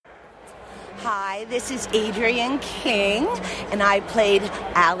Hi, this is Adrienne King, and I played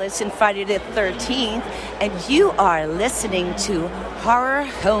Alice in Friday the 13th, and you are listening to Horror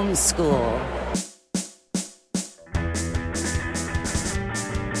Homeschool.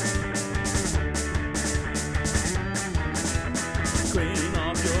 Clean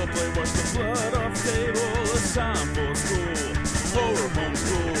off your plate, wash the blood off the table. It's time for school, Horror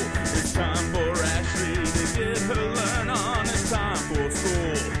Homeschool. It's time for Ashley to get her learn on. It's time for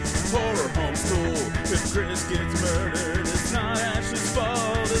school, Horror Homeschool. If Chris gets murdered, it's not Ashley's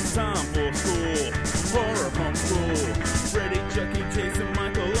fault. It's time for school, Horror Homeschool. Freddy, Chucky, Jason,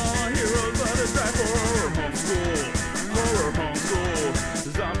 Michael, all heroes, let us die for Horror Homeschool, Horror Homeschool.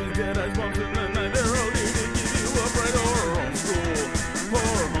 Zombies, Deadites, bumps in the night, they're all here to give you a fright. Horror Homeschool,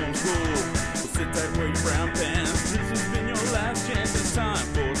 Horror Homeschool. So sit tight, wear your brown pants. This has been your last chance. It's time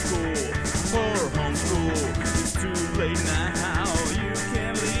for school, Horror Homeschool. It's too late now, you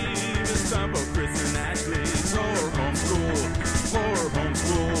can't leave. It's time for Chris and Ashley's Horror Homeschool, Horror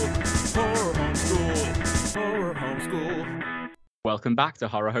Homeschool, Horror Homeschool, Horror Homeschool. Welcome back to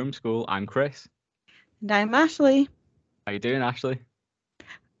Horror Homeschool. I'm Chris. And I'm Ashley. How you doing, Ashley?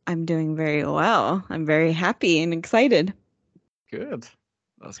 I'm doing very well. I'm very happy and excited. Good.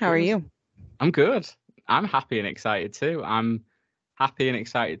 That's How are good. you? I'm good. I'm happy and excited too. I'm happy and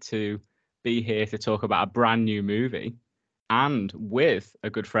excited to be here to talk about a brand new movie and with a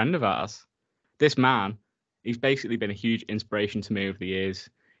good friend of ours. This man, he's basically been a huge inspiration to me over the years.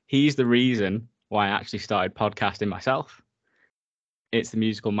 He's the reason why I actually started podcasting myself. It's the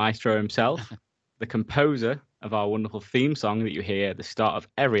musical maestro himself, the composer of our wonderful theme song that you hear at the start of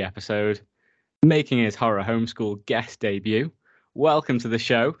every episode, making his Horror Homeschool guest debut. Welcome to the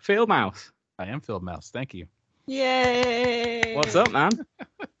show, Field Mouse. I am Field Mouse. Thank you. Yay! What's up, man?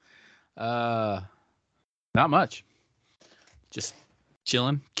 Not much. Just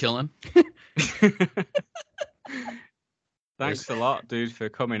chilling, killing. Thanks a lot, dude, for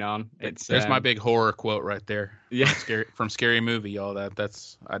coming on. There's my big horror quote right there. Yeah, From Scary Movie, y'all. I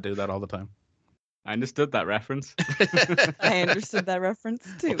do that all the time. I understood that reference. I understood that reference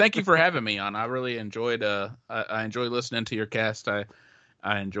too. Well, thank you for having me on. I really enjoyed. I enjoyed listening to your cast. I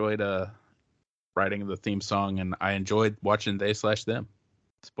enjoyed writing the theme song, and I enjoyed watching They/Them.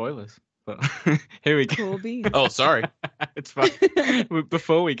 Spoilers, but here we go. Cool beans. Oh, sorry. It's fine.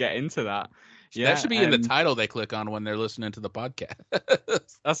 Before we get into that, That should be in the title they click on when they're listening to the podcast.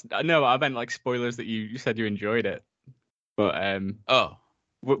 No, I meant like spoilers that you said you enjoyed it, but Oh,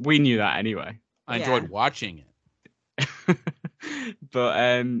 we knew that anyway. I enjoyed watching it.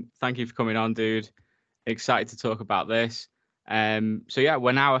 But thank you for coming on, dude. Excited to talk about this. So yeah,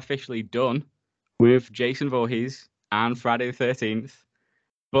 we're now officially done with Jason Voorhees and Friday the 13th,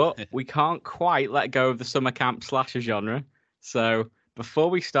 but we can't quite let go of the summer camp slasher genre. So before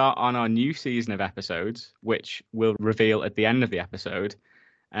we start on our new season of episodes, which we'll reveal at the end of the episode,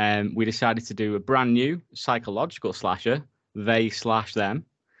 we decided to do a brand new psychological slasher, They/Them,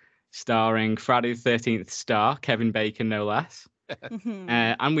 starring Friday the 13th star Kevin Bacon, no less.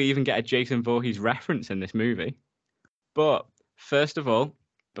 And we even get a Jason Voorhees reference in this movie. But first of all,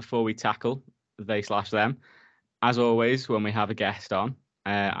 before we tackle They/Them, as always, when we have a guest on,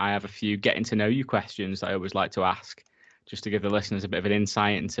 I have a few getting to know you questions I always like to ask, just to give the listeners a bit of an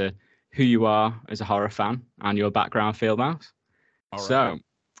insight into who you are as a horror fan and your background, Field Mouse. Right. So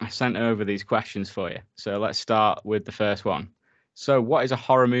I sent over these questions for you. So let's start with the first one. So what is a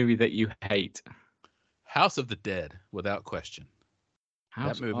horror movie that you hate? House of the Dead, without question.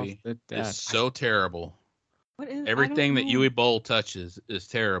 House that movie of the Dead. is so terrible. What is Everything that Uwe Boll touches is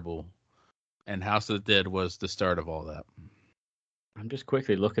terrible. And House of the Dead was the start of all that. I'm just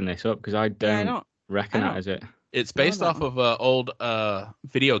quickly looking this up because I don't recognize it. It's based off of an old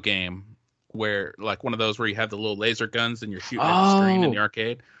video game where, like, one of those where you have the little laser guns and you're shooting at the screen in the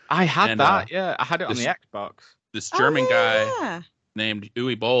arcade. I had that, yeah. I had it on the Xbox. This German guy named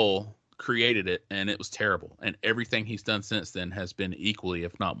Uwe Boll created it, and it was terrible. And everything he's done since then has been equally,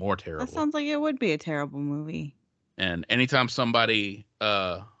 if not more, terrible. That sounds like it would be a terrible movie. And anytime somebody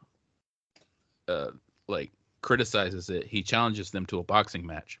like criticizes it, he challenges them to a boxing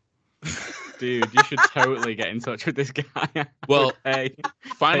match. Dude, you should totally get in touch with this guy. Well,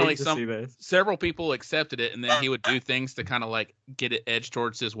 finally, see several people accepted it, and then he would do things to kind of like get it edged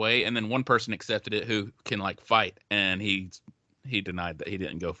towards his way. And then one person accepted it who can like fight, and he denied that. He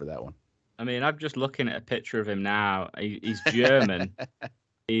didn't go for that one. I mean, I'm just looking at a picture of him now. He's German.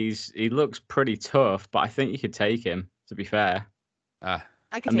 He looks pretty tough, but I think you could take him, to be fair. I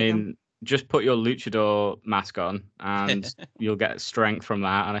mean, him. Just put your luchador mask on, and you'll get strength from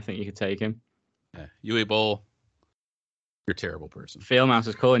that, and I think you could take him. Uwe Boll, you're a terrible person. Field Mouse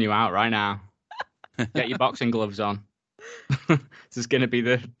is calling you out right now. Get your boxing gloves on. This is going to be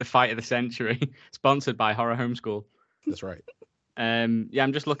the fight of the century. Sponsored by Horror Homeschool. That's right. Yeah,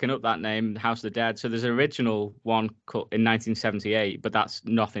 I'm just looking up that name, House of the Dead. So there's an original one in 1978, but that's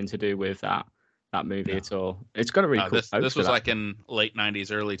nothing to do with that movie at all. It's got a really cool This was like in late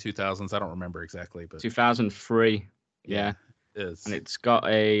 90s, early 2000s. I don't remember exactly, but 2003. Yeah. It is. And it's got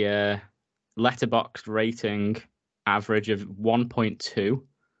a Letterboxd rating average of 1.2.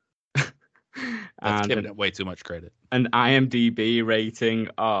 That's giving it way too much credit. An IMDb rating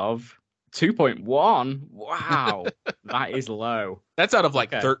of 2.1. Wow, that is low. That's out of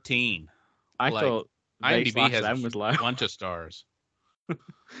like 13. I thought IMDb has them was low. a bunch of stars.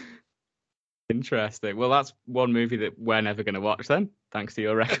 Interesting. Well, that's one movie that we're never going to watch then, thanks to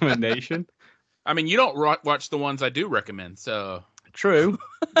your recommendation. I mean, you don't watch the ones I do recommend, so True.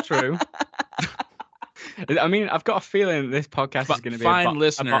 I mean, I've got a feeling this podcast is going to be fine a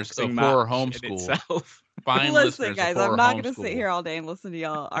listeners of Horror Homeschool. Fine listen, guys, I'm not going to sit here all day and listen to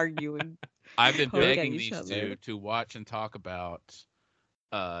y'all arguing. I've been poke at begging each these other. two to watch and talk about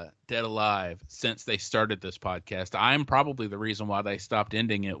Dead Alive since they started this podcast. I'm probably the reason why they stopped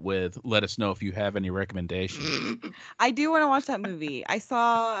ending it with "Let us know if you have any recommendations." I do want to watch that movie. I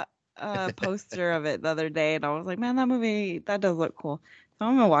saw a poster of it the other day, and I was like, man, that movie, that does look cool. So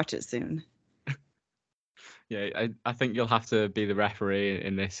I'm going to watch it soon. Yeah, I think you'll have to be the referee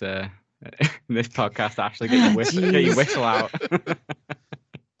in this this podcast. Ashley, get your whistle out.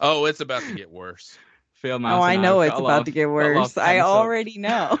 Oh, it's about to get worse. Field Oh, I know it's about to get worse. I already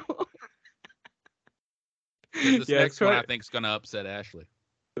know. This next one I think is going to upset Ashley.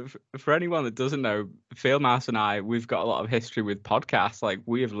 For anyone that doesn't know, Field Mouse and I, we've got a lot of history with podcasts. Like,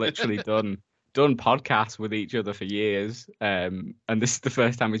 we have literally done podcasts with each other for years. And this is the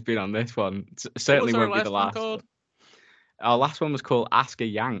first time he's been on this one. Certainly won't be the last. Our last one was called Ask a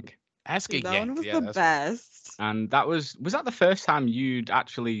Yank. Ask a That Yank. one was Yeah, the best. And that was that the first time you'd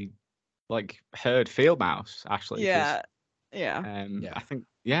actually heard Field Mouse, Ashley? Yeah. I think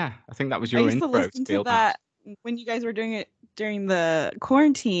that was your I used to intro listen to Field that when you guys were doing it during the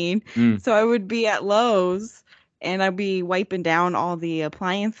quarantine. Mm. So I would be at Lowe's and I'd be wiping down all the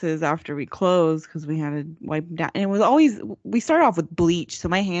appliances after we closed because we had to wipe them down. And it was always, we started off with bleach, so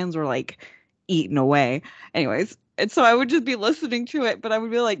my hands were like eaten away. Anyways, and so I would just be listening to it, but I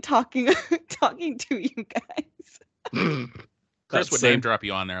would be like talking to you guys. Chris would name drop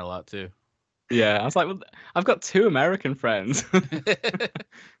you on there a lot too. Yeah, I was like, well, I've got 2 American friends.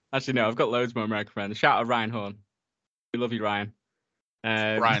 Actually, no, I've got loads more American friends. Shout out Ryan Horn. We love you, Ryan.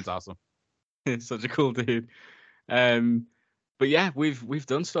 Ryan's awesome. Such a cool dude. But yeah, we've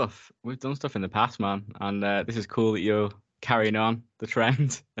done stuff. We've done stuff in the past, man. And this is cool that you're carrying on the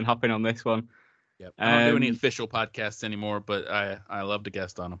trend and hopping on this one. Yep. I don't do any official podcasts anymore, but I love to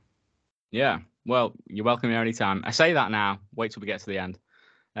guest on them. Yeah. Well, you're welcome here anytime. I say that now. Wait till we get to the end.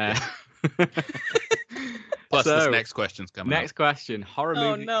 Plus, this next question's coming Next up. question. Horror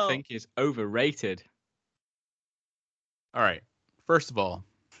movie you think is overrated? All right. First of all,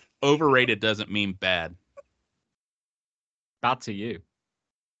 overrated doesn't mean bad. Bad to you.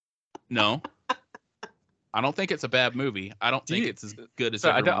 No. I don't think it's a bad movie. I don't think it's as good as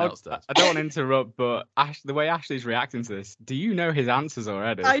everyone else does. I don't want to interrupt, but the way Ashley's reacting to this, do you know his answers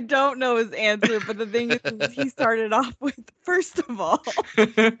already? I don't know his answer, but the thing is he started off with, first of all.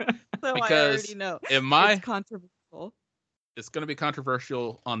 So I already know. It's controversial. It's going to be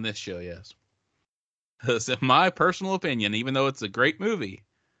controversial on this show, yes. Because in my personal opinion, even though it's a great movie,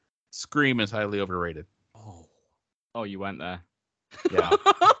 Scream is highly overrated. Oh, you went there. Yeah.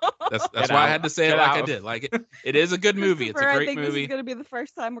 That's why I had to say it like I did. Like it is a good movie. It's a great I think movie. This is going to be the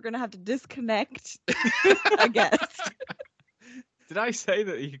first time we're going to have to disconnect. I guess. Did I say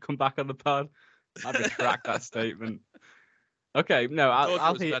that you could come back on the pod? I'd retract that statement. Okay, no,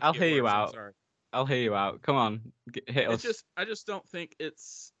 I'll hear you out. I'll hear you out. Come on, hit us. I just don't think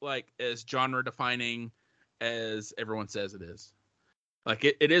it's like as genre defining as everyone says it is. Like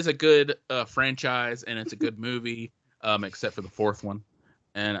it is a good franchise and it's a good movie, except for the fourth one.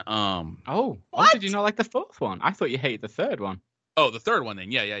 And why did you not like the fourth one? I thought you hated the third one. Oh, the third one then.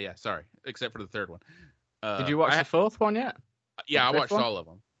 Yeah. Sorry, except for the third one. Did you watch the fourth one yet? Yeah, I watched all of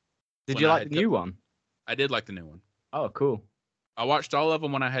them. Did you like the new one? I did like the new one. Oh, cool. I watched all of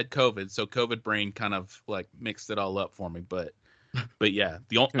them when I had COVID, so COVID brain kind of like mixed it all up for me. But yeah,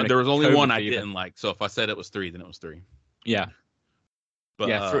 there was only one I didn't like. So if I said it was 3, then it was 3. Yeah. But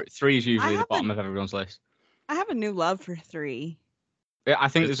yeah, 3 is usually the bottom of everyone's list. I have a new love for 3. Yeah, I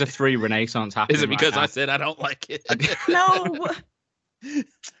think there's a 3 renaissance happening. Is it because I said I don't like it? No.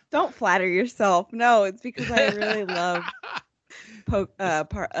 Don't flatter yourself. No, it's because I really love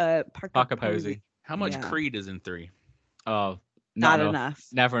Parker Posey. How much Yeah. Creed is in 3? Oh, Not enough.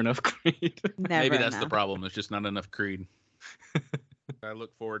 Never enough Creed. Never Maybe that's the enough. problem. There's just not enough Creed. I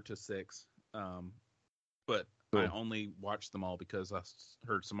look forward to 6. But I Cool. only watched them all because I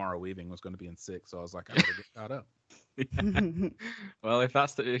heard Samara Weaving was going to be in 6, so I was like, I better get caught up. Well, if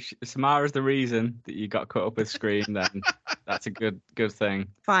Samara's the reason that you got caught up with Scream, then that's a good thing.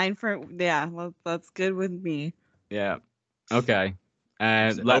 Fine well, that's good with me. Yeah. Okay.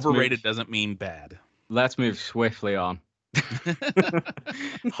 Overrated doesn't mean bad. Let's move swiftly on.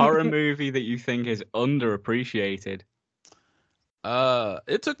 Horror movie that you think is underappreciated.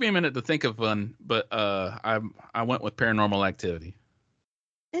 It took me a minute to think of one, but I went with Paranormal Activity.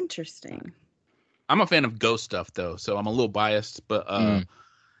 Interesting. I'm a fan of ghost stuff though, so I'm a little biased. But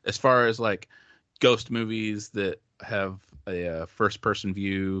as far as like ghost movies that have a first-person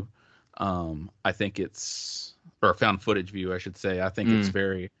view, I think it's or found footage view, I should say. I think it's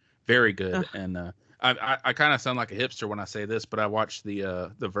very, very good. And I kind of sound like a hipster when I say this, but I watched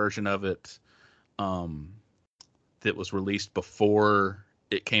the version of it that was released before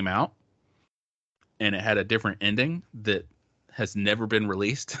it came out, and it had a different ending that has never been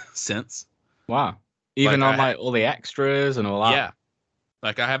released since. Wow. Even Like, on all the extras and all that. Yeah.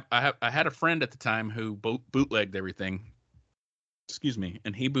 Like I had a friend at the time who bootlegged everything. Excuse me,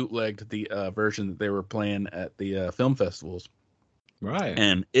 and he bootlegged the version that they were playing at the film festivals. Right.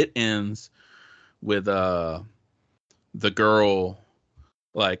 And it ends with the girl,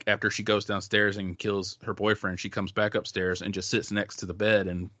 like after she goes downstairs and kills her boyfriend, she comes back upstairs and just sits next to the bed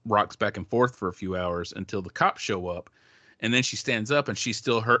and rocks back and forth for a few hours until the cops show up. And then she stands up and she's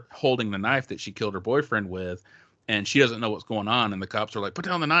still holding the knife that she killed her boyfriend with. And she doesn't know what's going on. And the cops are like, put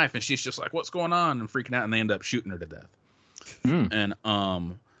down the knife. And she's just like, what's going on? And freaking out. And they end up shooting her to death. And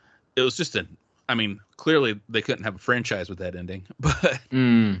it was just clearly they couldn't have a franchise with that ending. But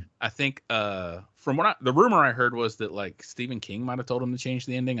I think from the rumor I heard was that like Stephen King might have told him to change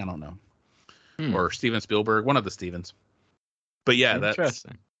the ending. I don't know. Or Steven Spielberg, one of the Stevens. But yeah,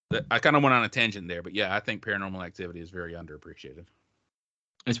 interesting. I kind of went on a tangent there, but yeah, I think Paranormal Activity is very underappreciated.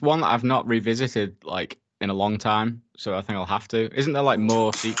 It's one that I've not revisited like in a long time, so I think I'll have to. Isn't there like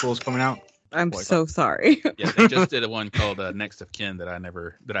more sequels coming out? I'm so sorry. Yeah, they just did a one called Next of Kin that I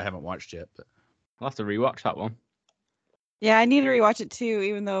haven't watched yet. But I'll have to rewatch that one. Yeah, I need to rewatch it too,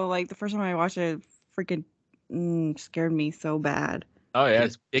 even though like the first time I watched it, freaking scared me so bad. Oh yeah,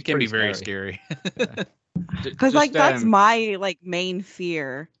 it can be very scary. Because like that's my like main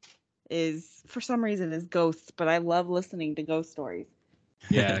fear is for some reason is ghosts, but I love listening to ghost stories.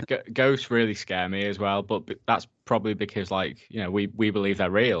 Yeah, ghosts really scare me as well, but that's probably because like we believe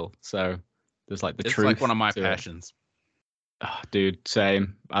they're real, so there's like the it's truth. Like one of my to passions. Oh, dude,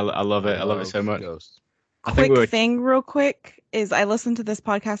 same. I love it. I love it so much. Ghosts. Thing real quick is I listened to this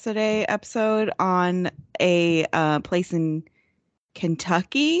podcast today episode on a place in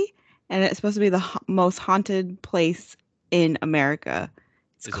Kentucky, and it's supposed to be the most haunted place in America.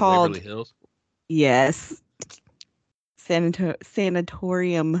 It's called Waverly Hills. Yes,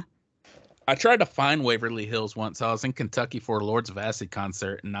 Sanatorium. I tried to find Waverly Hills once. I was in Kentucky for a Lords of Acid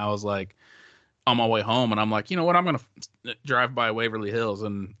concert, and I was like on my way home, and I'm like, you know what? I'm gonna drive by Waverly Hills,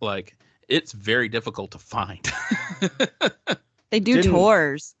 and like it's very difficult to find. They do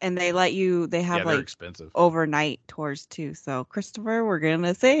tours, and they let you. They have they're like expensive overnight tours too. So Christopher, we're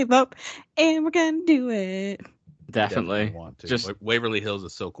gonna save up, and we're gonna do it. Definitely want to. Just Waverly Hills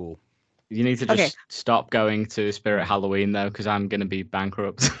is so cool. You need to just stop going to Spirit Halloween though, because I'm gonna be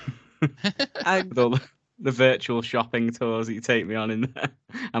bankrupt. With all the virtual shopping tours that you take me on in there,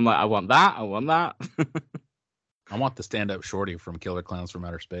 I'm like, I want that. I want the stand-up shorty from Killer Clowns from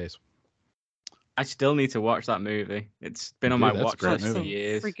Outer Space. I still need to watch that movie. It's been on my watch list for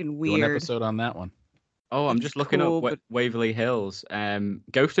years. Freaking Do an weird. episode on that one. Oh, I'm just looking cool, up Waverly Hills.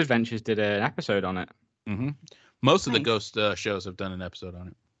 Ghost Adventures did an episode on it. Mm-hmm. Most of the ghost shows have done an episode on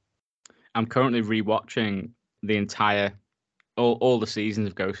it. I'm currently rewatching the entire, all the seasons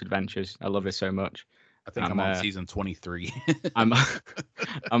of Ghost Adventures. I love it so much. I think I'm on season 23. I'm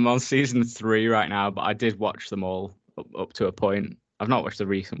on season 3 right now, but I did watch them all up to a point. I've not watched the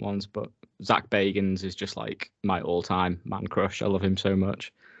recent ones, but Zach Bagans is just like my all-time man crush. I love him so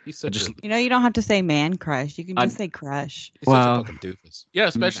much. He's such You don't have to say man crush. You can just say crush. He's such a fucking doofus. Yeah,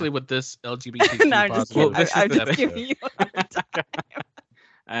 especially with this LGBTQ No, I'm just kidding. I'm just giving you a hard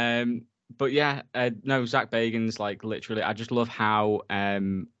time. But yeah, no, Zach Bagans, like literally, I just love how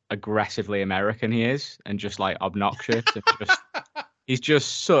aggressively American he is and just like obnoxious. And he's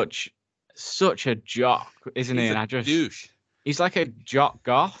just such a jock, isn't he? And douche. He's like a jock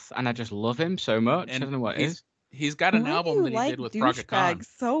goth, and I just love him so much. And I don't know what it is. He's got an Why do album you that he like did with Braga Khan douchebags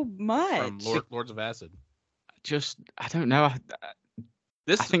so much? from Lords of Acid. Just I don't know.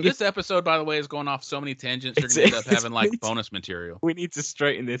 This I think this episode, by the way, is going off so many tangents. You're It's- gonna end up it's having like me too. bonus material. We need to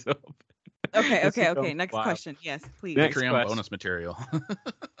straighten this up. Okay, This is okay. going Next wild. question. Yes, please. Next Patreon question. bonus material.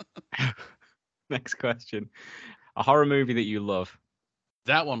 Next question. A horror movie that you love.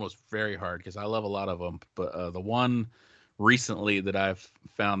 That one was very hard because I love a lot of them, but the one recently that I've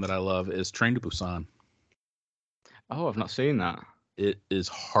found that I love is Train to Busan. Oh, I've not seen that. It is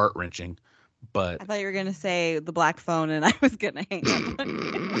heart wrenching, but I thought you were gonna say the black phone, and I was gonna hang up on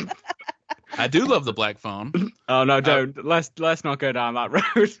you. I do love the Black Phone. Oh no, don't. Let's not go down that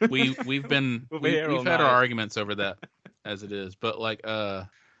road. We've We'll be here all had our night. arguments over that as it is, but like Train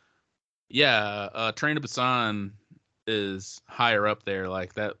to Busan is higher up there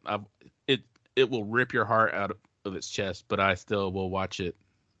like that. It will rip your heart out of its chest, but I still will watch it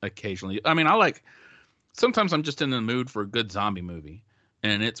occasionally. I mean, sometimes I'm just in the mood for a good zombie movie,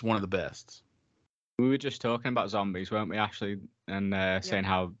 and it's one of the best. We were just talking about zombies, weren't we, Ashley? And saying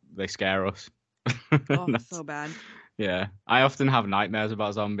how they scare us. Oh, That's- so bad. Yeah, I often have nightmares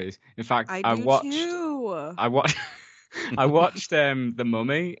about zombies. In fact, I I do watched. too. I watched. I watched The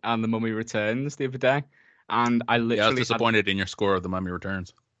Mummy and The Mummy Returns the other day, and I Yeah, I was literally disappointed in your score of The Mummy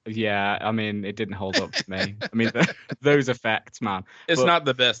Returns. Yeah, I mean, it didn't hold up for me. I mean, those effects, man. It's But- not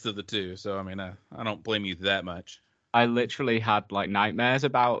the best of the two, so I mean, I don't blame you that much. I literally had like nightmares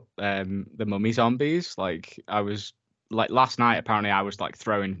about the mummy zombies. Like I was like last night. Apparently, I was like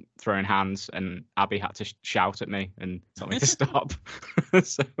throwing hands, and Abby had to shout at me and tell me to stop.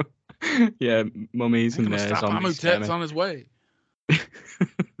 So yeah, mummies and Stop zombies. scare Amutet's me. on his way.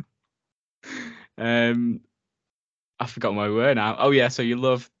 I forgot my word now. Oh yeah, so you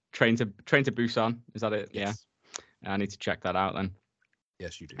love Train to Busan? Is that it? Yes. Yeah, I need to check that out then.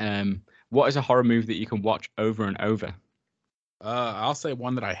 Yes, you do. What is a horror movie that you can watch over and over? I'll say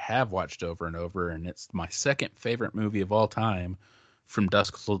one that I have watched over and over, and it's my second favorite movie of all time, From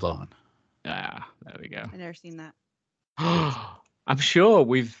Dusk Till Dawn. Ah, there we go. I've never seen that. I'm sure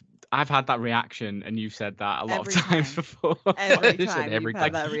I've had that reaction, and you've said that a lot Every of times time. before. Every I said time every you've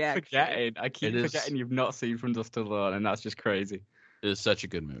had time. that reaction. I keep It is- forgetting you've not seen From Dusk Till Dawn, and that's just crazy. It is such a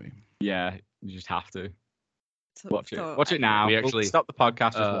good movie. Yeah, you just have to So- watch it. so Watch I- it now. We We'll actually, stop the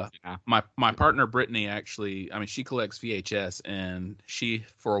podcast. Just watch it now. My partner Brittany actually, I mean, she collects VHS, and she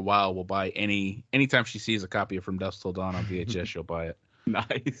for a while will buy anytime she sees a copy of From Dusk Till Dawn on VHS, she'll buy it.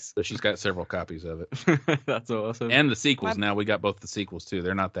 Nice. So she's got several copies of it, That's awesome. and the sequels. Now we got both the sequels too.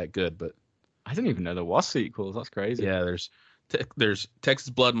 They're not that good, but I didn't even know there was sequels. That's crazy. yeah, there's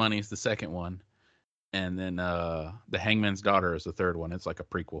Texas Blood Money is the second one, and then The Hangman's Daughter is the third one. It's like a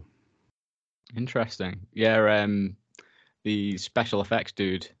prequel. Interesting. Yeah, the special effects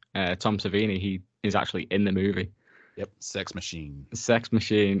dude, Tom Savini, he is actually in the movie. Yep, Sex Machine. Sex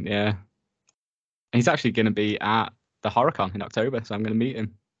Machine, yeah. He's actually going to be at the HorrorCon in October, so I'm going to meet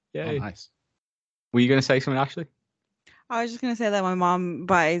him. Oh, Yay. nice. Were you going to say something, Ashley? I was just gonna say that my mom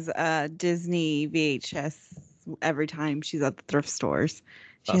buys Disney VHS every time she's at the thrift stores.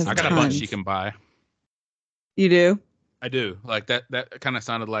 She has I got a bunch tons. she can buy. You do? I do. Like that kind of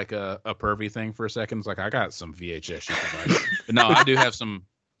sounded like a pervy thing for a second. It's like I got some VHS you can buy. But no, I do have some.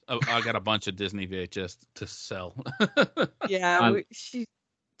 I got a bunch of Disney VHS to sell. Yeah. Um, she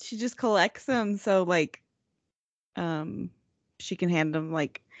just collects them, so like, she can hand them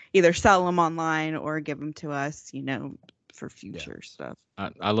like either sell them online or give them to us, for future stuff.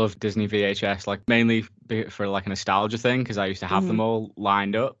 I love Disney VHS, like mainly for like a nostalgia thing, because I used to have them all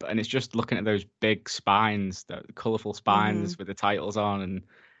lined up, and it's just looking at those big spines, the colourful spines with the titles on, and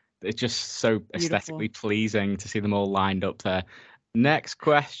it's just so aesthetically pleasing to see them all lined up there. Next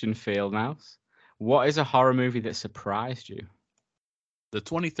question, Field Mouse. What is a horror movie that surprised you? The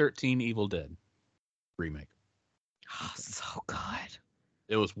 2013 Evil Dead remake. Oh, so good.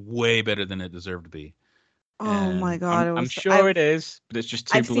 It was way better than it deserved to be. Oh my god! I'm sure it is, but it's just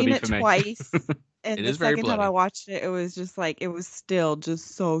too I've bloody seen it for me. twice, and It the is very second time I bloody. watched it, it was just like it was still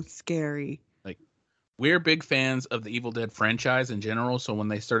just so scary. We're big fans of the Evil Dead franchise in general, so when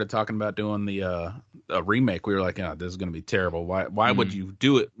they started talking about doing the a remake, we were like, "Oh, this is going to be terrible. Why would you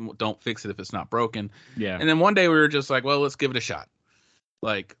do it? Don't fix it if it's not broken." Yeah. And then one day we were just like, "Well, let's give it a shot."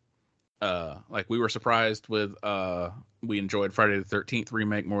 Like we were surprised with we enjoyed Friday the 13th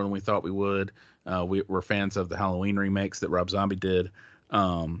remake more than we thought we would. We were fans of the Halloween remakes that Rob Zombie did.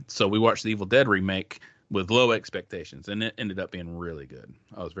 So we watched the Evil Dead remake with low expectations, and it ended up being really good.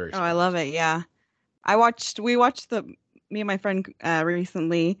 I was very Oh, I love it. Yeah, we watched me and my friend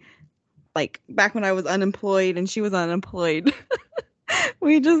recently, like back when I was unemployed and she was unemployed.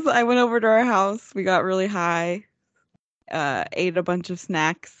 I went over to our house. We got really high, ate a bunch of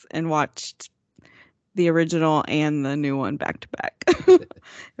snacks, and watched the original and the new one back to back.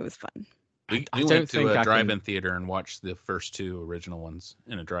 It was fun. We I went don't to think a I drive-in can- theater and watched the first two original ones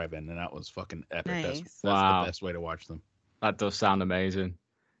in a drive-in, and that was fucking epic. Nice. That's Wow. the best way to watch them. That does sound amazing.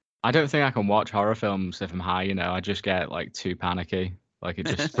 I don't think I can watch horror films if I'm high. I just get like too panicky. Like it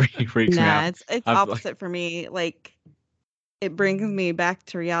just freaks me Nah, out. it's I've, like- opposite for me. Like, it brings me back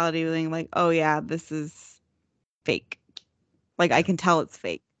to reality, being like, oh yeah, this is fake. Like, I can tell it's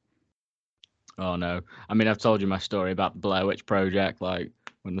fake. Oh no! I mean, I've told you my story about the Blair Witch Project. Like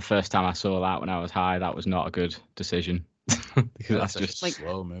when the first time I saw that when I was high, that was not a good decision because that's such just a like-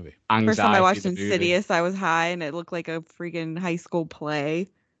 slow movie. anxiety. First time I watched the movie. Insidious, I was high, and it looked like a freaking high school play.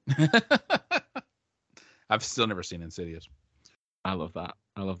 I've still never seen Insidious. I love that.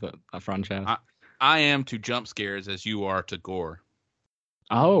 I love that franchise. I am to jump scares as you are to gore.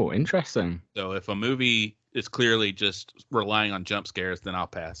 Oh, interesting. So if a movie is clearly just relying on jump scares, then I'll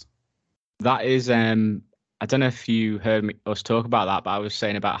pass. That is, I don't know if you heard us talk about that, but I was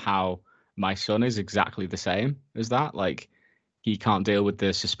saying about how my son is exactly the same as that. Like, he can't deal with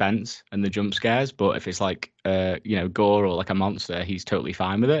the suspense and the jump scares, but if it's like, gore or like a monster, he's totally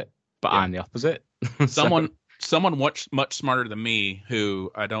fine with it. But Yeah. I'm the opposite. So- Someone much smarter than me,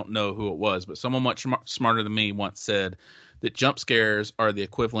 who I don't know who it was, but someone much smarter than me once said that jump scares are the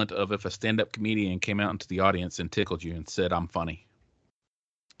equivalent of if a stand-up comedian came out into the audience and tickled you and said, "I'm funny."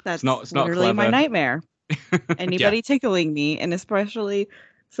 That's not literally my clever. nightmare. Anybody tickling me, and especially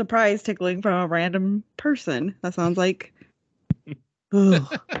surprise tickling from a random person. That sounds like.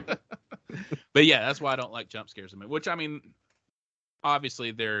 Ugh. But yeah, that's why I don't like jump scares. Which, I mean,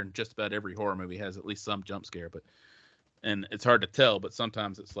 obviously, they're in just about every horror movie has at least some jump scare, and it's hard to tell. But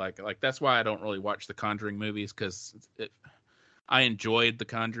sometimes it's like that's why I don't really watch the Conjuring movies, because I enjoyed the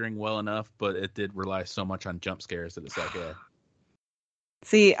Conjuring well enough, but it did rely so much on jump scares that it's like, yeah.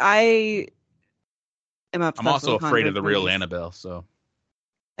 See, I am obsessed I'm also with afraid of the Conjuring real movies. Annabelle. So,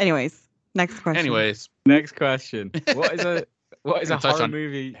 Anyways, next question. anyways, Next question. What is a Gonna touch horror on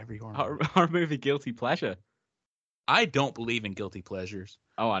movie? every horror movie. Horror movie guilty pleasure. I don't believe in guilty pleasures,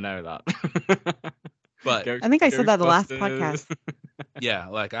 Oh, I know that. but I think I said that the last Ghostbusters. podcast. yeah,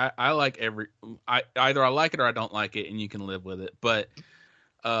 like I like either I like it or I don't like it, and you can live with it. But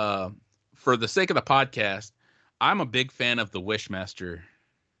for the sake of the podcast, I'm a big fan of the Wishmaster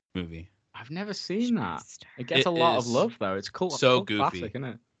movie. I've never seen that. It gets It a lot of is love though. It's cool. so cult goofy. classic, isn't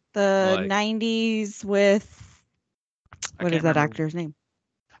it? The Like- 90s with I what can't is that remember- actor's name?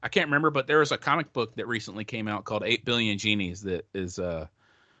 I can't remember, but there was a comic book that recently came out called 8 Billion Genies that is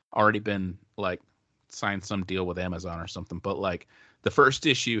already been like signed some deal with Amazon or something. But like the first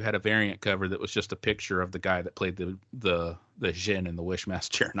issue had a variant cover that was just a picture of the guy that played the Jinn in the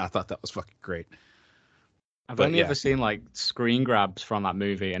Wishmaster, and I thought that was fucking great. I've But only yeah. ever seen like screen grabs from that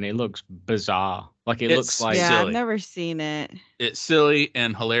movie, and it looks bizarre. Like it It's- looks like Yeah, silly. I've never seen it. It's silly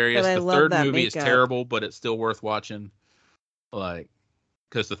and hilarious. But I The love third that movie is makeup. terrible, but it's still worth watching. Like,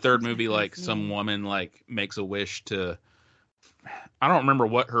 because the third What's movie, that like guy's some name? woman like makes a wish to. I don't remember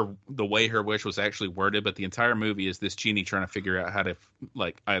what the way her wish was actually worded, but the entire movie is this genie trying to figure out how to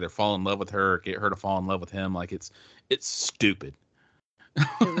like either fall in love with her or get her to fall in love with him. Like it's stupid.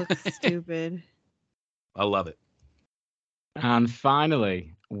 It looks stupid. I love it. And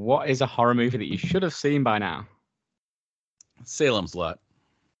finally, what is a horror movie that you should have seen by now? Salem's Lot.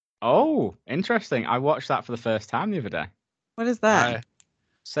 Oh, interesting. I watched that for the first time the other day. What is that? I-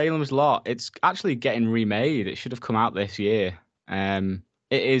 Salem's Lot. It's actually getting remade. It should have come out this year. It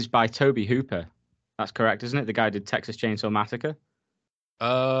is by Toby Hooper. That's correct, isn't it? The guy who did Texas Chainsaw Massacre.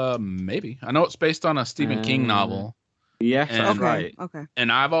 Maybe. I know it's based on a Stephen King novel. Yes, And- that's Okay. right. Okay.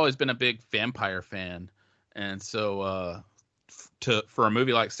 And I've always been a big vampire fan, and so for a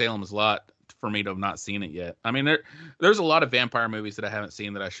movie like Salem's Lot, for me to have not seen it yet. I mean, there's a lot of vampire movies that I haven't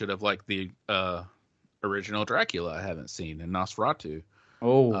seen that I should have, like the original Dracula I haven't seen, and Nosferatu.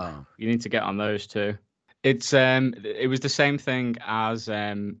 Oh, Um, you need to get on those too. It was the same thing as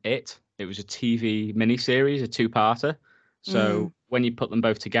It. It was a TV miniseries, a two-parter. So when you put them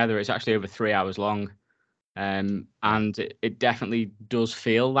both together, it's actually over 3 hours long. And it definitely does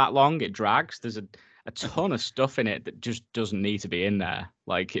feel that long. It drags. There's a ton of stuff in it that just doesn't need to be in there.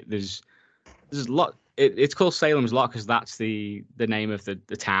 Like there's a lot. It's called Salem's Lot because that's the name of the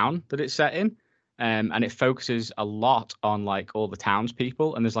town that it's set in. And it focuses a lot on like all the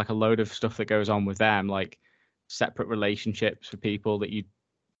townspeople, and there's like a load of stuff that goes on with them, like separate relationships for people that you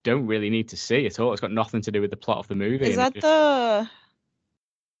don't really need to see at all. It's got nothing to do with the plot of the movie. Is and that it just- the?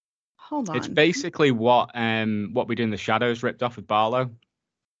 Hold on. It's basically what We Do in the Shadows ripped off with Barlow.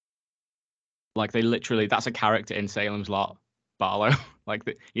 Like they literally, that's a character in Salem's Lot, Barlow.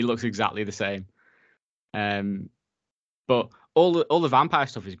 He looks exactly the same. But all the vampire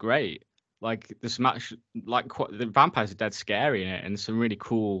stuff is great. Like the smash, the vampires are dead scary in it, and some really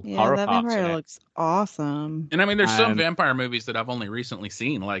cool horror that parts in vampire it. looks awesome. And I mean, there's some vampire movies that I've only recently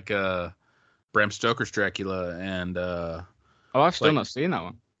seen, like Bram Stoker's Dracula, and I've still not seen that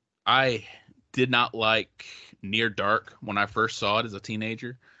one. I did not like Near Dark when I first saw it as a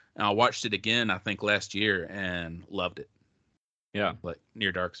teenager, and I watched it again, I think last year, and loved it. Yeah, like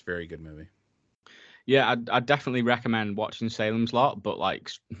Near Dark's a very good movie. Yeah, I'd definitely recommend watching Salem's Lot, but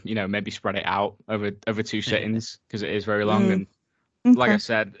maybe spread it out over 2 sittings because it is very long. And like I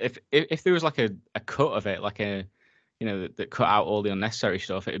said, if there was like a cut of it, that cut out all the unnecessary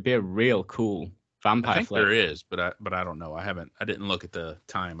stuff, it'd be a real cool vampire I think flick. there is, but I don't know. I didn't look at the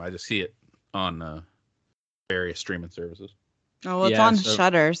time. I just see it on various streaming services. Oh, well, it's on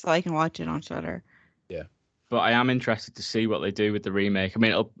Shudder, so I can watch it on Shudder. Yeah, but I am interested to see what they do with the remake. I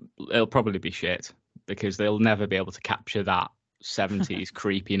mean, it'll probably be shit, because they'll never be able to capture that 70s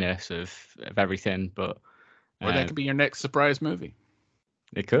creepiness of everything. But or that could be your next surprise movie.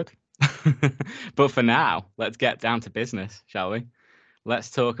 It could. But for now, let's get down to business, shall we? Let's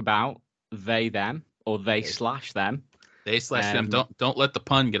talk about they, them, or they/them. They/them. Don't let the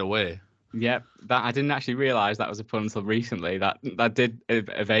pun get away. Yep, that I didn't actually realize that was a pun until recently. That did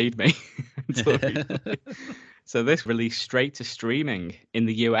evade me until recently. So this released straight to streaming in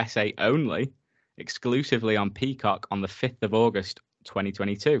the USA only, exclusively on Peacock on the 5th of August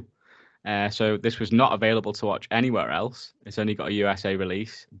 2022. So this was not available to watch anywhere else. It's only got a USA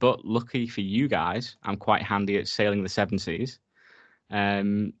release. But lucky for you guys, I'm quite handy at sailing the 7 seas.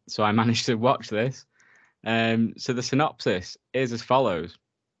 So I managed to watch this. So the synopsis is as follows.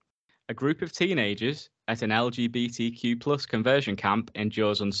 A group of teenagers at an LGBTQ+ conversion camp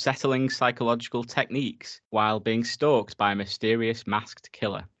endures unsettling psychological techniques while being stalked by a mysterious masked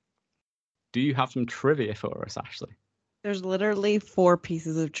killer. Do you have some trivia for us, Ashley? There's literally 4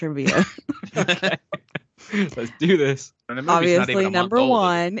 pieces of trivia. Okay. Let's do this. Obviously, number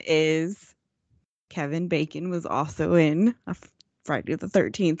 1 is Kevin Bacon was also in a Friday the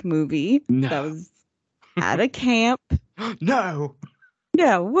 13th movie. No. That was at a camp. No.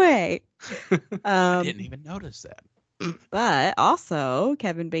 No way. I didn't even notice that. But also,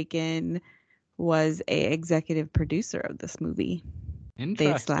 Kevin Bacon was a executive producer of this movie.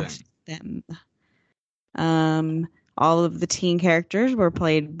 Interesting. They/them. All of the teen characters were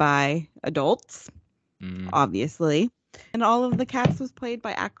played by adults, obviously, and all of the cast was played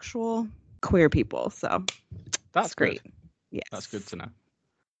by actual queer people. So that's great. Good. Yes, that's good to know.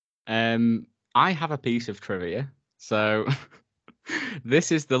 I have a piece of trivia. So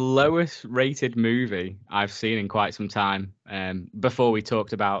this is the lowest rated movie I've seen in quite some time. Before we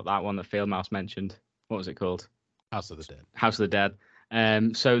talked about that one that Field Mouse mentioned. What was it called? House of the Dead. House of the Dead.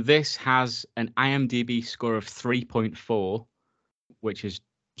 So this has an IMDb score of 3.4, which is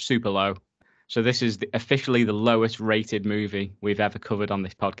super low. So this is officially the lowest rated movie we've ever covered on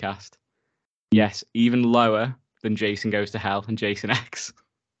this podcast. Yes, even lower than Jason Goes to Hell and Jason X.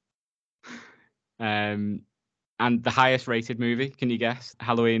 And the highest rated movie, can you guess?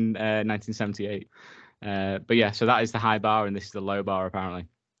 Halloween 1978. But yeah, so that is the high bar and this is the low bar apparently.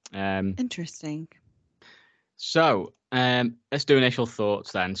 Interesting. So let's do initial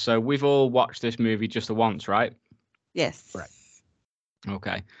thoughts then. So we've all watched this movie just the once, right? Yes. Right.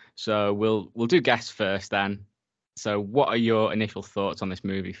 Okay. So we'll do guests first then. So what are your initial thoughts on this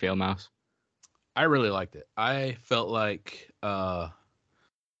movie, Field Mouse? I really liked it. I felt like I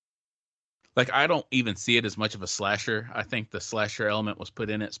don't even see it as much of a slasher. I think the slasher element was put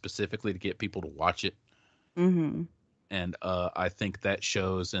in it specifically to get people to watch it. Mm-hmm. And I think that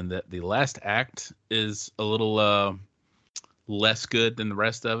shows, and that the last act is a little less good than the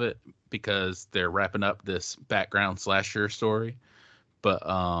rest of it because they're wrapping up this background slasher story. But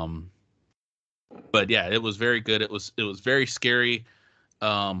yeah, it was very good. It was very scary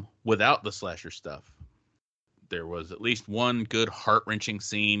without the slasher stuff. There was at least one good heart-wrenching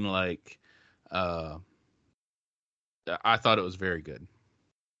scene. Like I thought it was very good.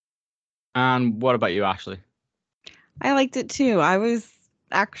 And what about you, Ashley? I liked it too. I was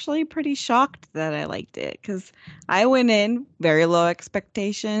actually pretty shocked that I liked it because I went in very low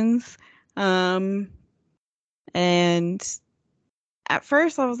expectations. And at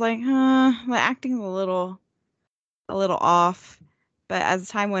first I was like, the acting's a little off. But as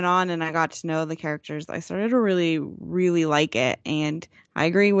time went on and I got to know the characters, I started to really, really like it. And I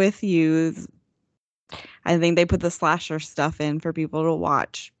agree with you. I think they put the slasher stuff in for people to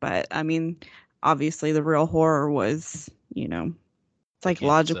watch. But I mean, obviously the real horror was,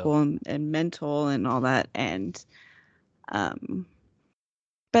 psychological and mental and all that. And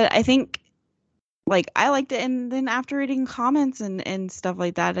but I think I liked it, and then after reading comments and stuff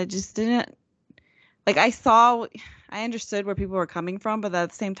like that, I just didn't I understood where people were coming from, but at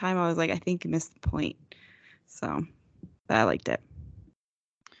the same time I was like, I think you missed the point. So but I liked it.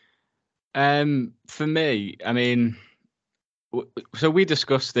 For me, I mean, so we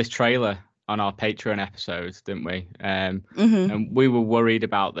discussed this trailer on our Patreon episodes, didn't we? And we were worried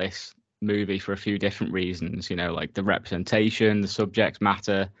about this movie for a few different reasons, like the representation, the subject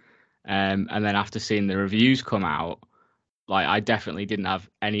matter. And then after seeing the reviews come out, I definitely didn't have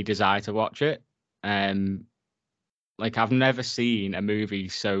any desire to watch it. I've never seen a movie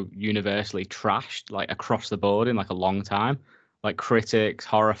so universally trashed, across the board in a long time. Critics,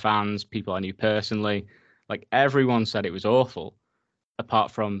 horror fans, people I knew personally, everyone said it was awful,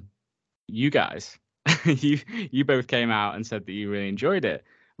 apart from you guys. You both came out and said that you really enjoyed it,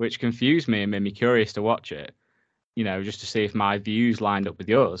 which confused me and made me curious to watch it, just to see if my views lined up with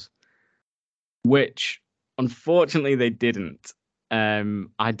yours, which unfortunately they didn't.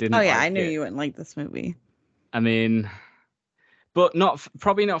 I didn't. Oh yeah, I knew you wouldn't like this movie. I mean, but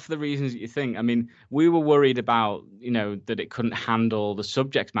probably not for the reasons that you think. I mean, we were worried about, that it couldn't handle the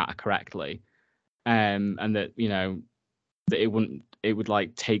subject matter correctly, and that, that it would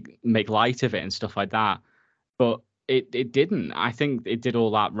make light of it and stuff like that. But it didn't. I think it did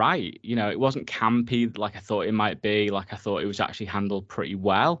all that right. It wasn't campy like I thought it might be. I thought it was actually handled pretty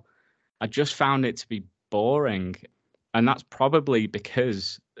well. I just found it to be boring. And that's probably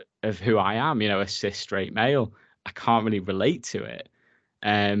because of who I am, a cis straight male. I can't really relate to it.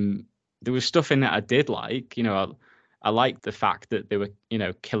 There was stuff in it I did like. I liked the fact that they were,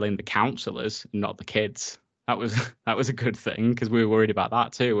 killing the counselors, not the kids. That was a good thing, because we were worried about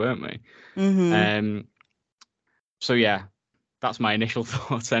that too, weren't we? Mm-hmm. So yeah, that's my initial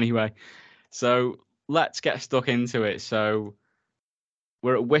thoughts anyway. So let's get stuck into it. So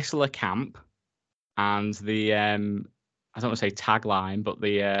we're at Whistler Camp, and the I don't want to say tagline, but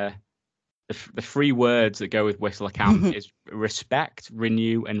the 3 words that go with Whistler Camp is respect,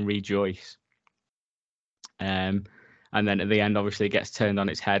 renew, and rejoice. And then at the end, obviously, it gets turned on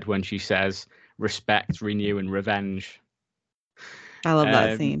its head when she says respect, renew, and revenge. I love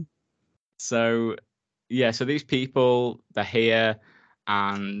that scene. So yeah, so these people, they're here,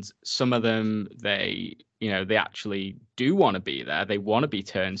 and some of them, they actually do want to be there. They want to be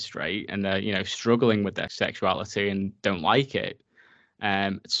turned straight, and they're, struggling with their sexuality and don't like it.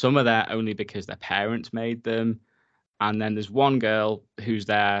 Some are there only because their parents made them. And then there's one girl who's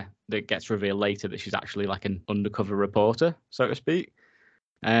there that gets revealed later that she's actually an undercover reporter, so to speak.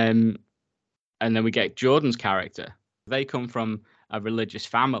 And then we get Jordan's character. They come from a religious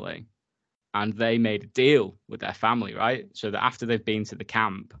family, and they made a deal with their family, right? So that after they've been to the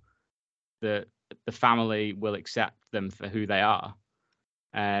camp, the family will accept them for who they are.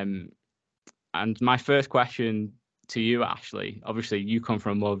 And my first question to you, Ashley, obviously you come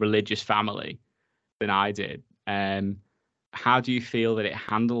from a more religious family than I did. How do you feel that it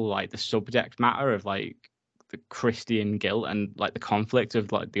handled the subject matter of the Christian guilt and the conflict of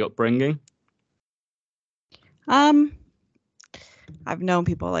the upbringing? I've known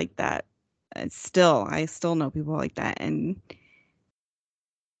people like that. I still know people like that, and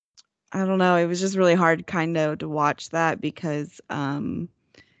I don't know. It was just really hard kind of to watch that because I've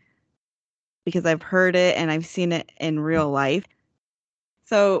heard it and I've seen it in real life.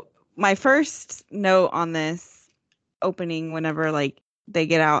 So my first note on this opening, whenever they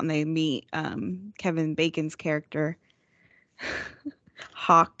get out and they meet Kevin Bacon's character,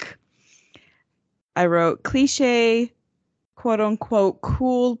 Hawk, I wrote cliche, quote unquote,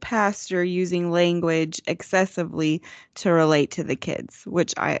 cool pastor using language excessively to relate to the kids,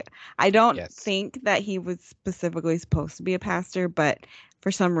 which I don't think that he was specifically supposed to be a pastor, but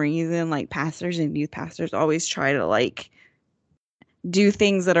for some reason, pastors and youth pastors always try to do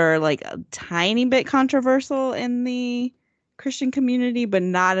things that are a tiny bit controversial in the Christian community, but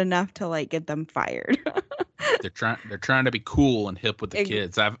not enough to get them fired. They're trying to be cool and hip with the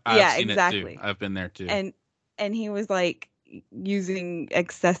kids. I've seen exactly. it too. I've been there too. And he was using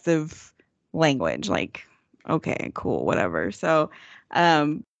excessive language, okay, cool, whatever. So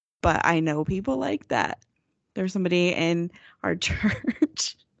but I know people like that. There's somebody in our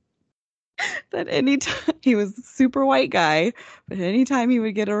church that anytime, he was a super white guy, but anytime he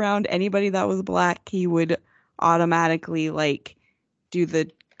would get around anybody that was black, he would automatically do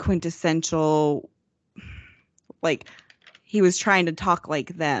the quintessential, he was trying to talk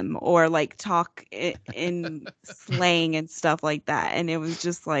like them or like talk in slang and stuff like that, and it was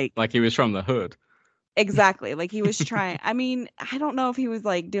just like Like he was from the hood. exactly like he was trying. I mean, I don't know if he was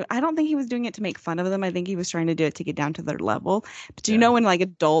like I don't think he was doing it to make fun of them. I think he was trying to do it to get down to their level. But do you Yeah. know when like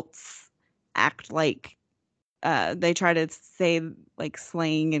adults act like they try to say like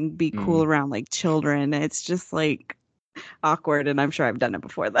slang and be cool around like children? It's just like awkward, and I'm sure I've done it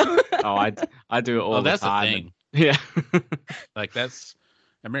before though. Oh, I do it all Oh, the that's the time. thing. Yeah. Like I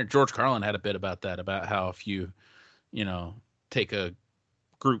remember George Carlin had a bit about that, about how if you take a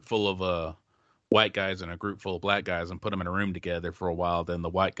group full of white guys and a group full of black guys and put them in a room together for a while, then the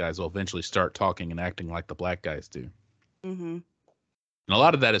white guys will eventually start talking and acting like the black guys do. Mm-hmm. And a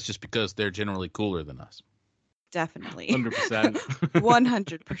lot of that is just because they're generally cooler than us. Definitely. 100%.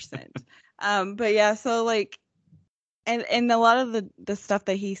 100%. But yeah, so like, and a lot of the stuff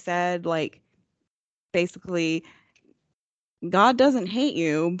that he said, like, basically, God doesn't hate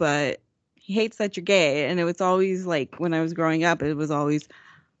you, but he hates that you're gay. And it was always like, when I was growing up, it was always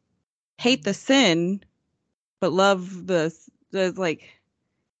hate the sin, but love the like,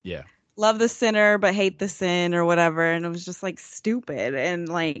 Yeah. love the sinner, but hate the sin or whatever. And it was just like stupid. And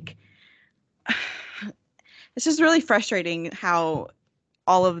like, it's just really frustrating how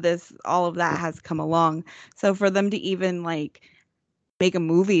all of that has come along. So for them to even like make a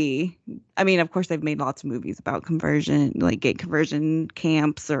movie, I mean, of course they've made lots of movies about conversion, like gay conversion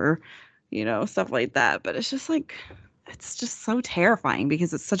camps or, stuff like that. But it's just like, it's just so terrifying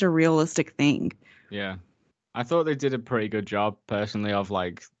because it's such a realistic thing. Yeah. I thought they did a pretty good job personally of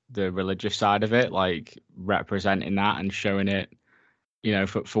like the religious side of it, like representing that and showing it,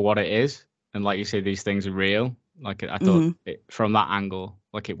 for what it is. And like you say, these things are real. Like I thought from that angle,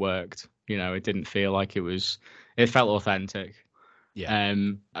 like it worked. It didn't feel like it felt authentic. Yeah.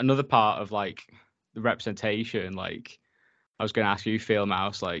 Another part of like the representation, like I was going to ask you, Field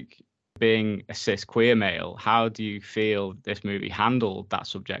Mouse, like being a cis queer male, how do you feel this movie handled that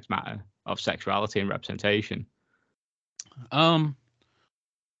subject matter of sexuality and representation? Well,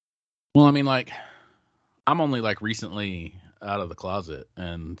 I mean, like, I'm only like recently out of the closet,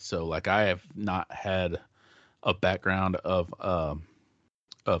 and so like I have not had a background of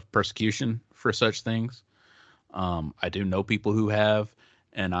persecution for such things. I do know people who have,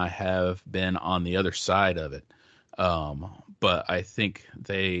 and I have been on the other side of it. But I think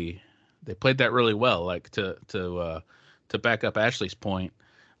they played that really well. Like to back up Ashley's point,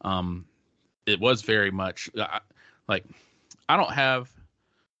 it was very much like I don't have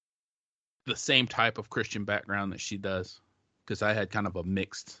the same type of Christian background that she does, because I had kind of a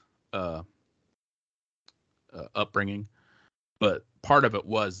mixed upbringing, but part of it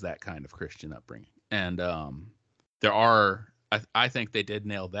was that kind of Christian upbringing. And I think they did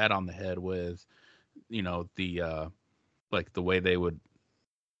nail that on the head with, the like the way they would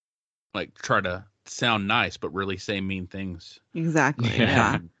like try to sound nice, but really say mean things. Exactly.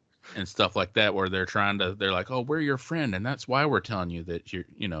 Yeah. And stuff like that, where they're like, oh, we're your friend, and that's why we're telling you that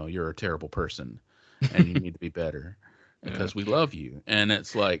you're a terrible person and you need to be better because we love you. And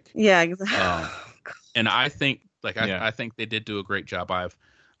it's like, yeah, exactly. And I think I think they did do a great job.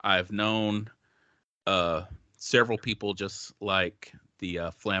 I've known several people just like the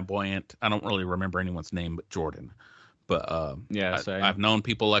flamboyant, I don't really remember anyone's name but Jordan, but same. I've known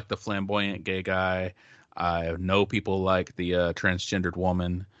people like the flamboyant gay guy. I know people like the transgendered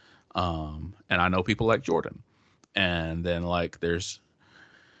woman, and I know people like Jordan. And then like there's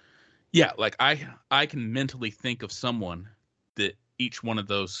like I can mentally think of someone that each one of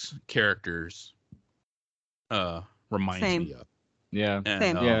those characters reminds me of. Yeah. And,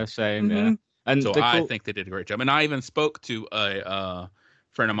 Same. Yeah, same. Mhm. Yeah. And so I think they did a great job. And I even spoke to a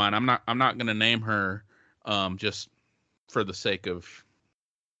friend of mine. I'm not going to name her, just for the sake of,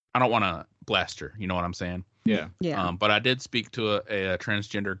 I don't want to blast her. You know what I'm saying? Yeah. Yeah. But I did speak to a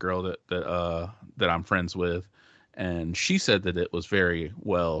transgender girl that I'm friends with, and she said that it was very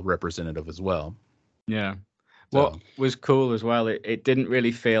well representative as well. Yeah. So- What was cool as well, it didn't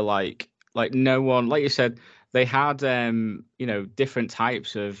really feel like no one, like you said, they had different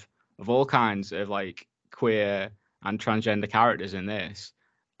types of all kinds of like queer and transgender characters in this.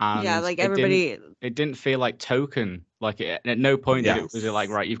 And Yeah, like it everybody. didn't feel like token. Like at no point did Yes. was it like,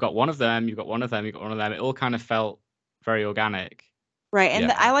 right, you've got one of them, you've got one of them, you've got one of them. It all kind of felt very organic. Right. And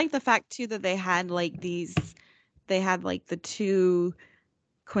Yeah. I like the fact too that they had like the two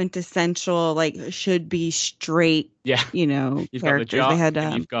quintessential like should be straight, Yeah. You've got the characters. jock, They had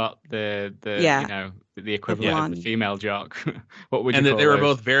and you've got the yeah. the equivalent of the blonde. female jock. What would you and call that they were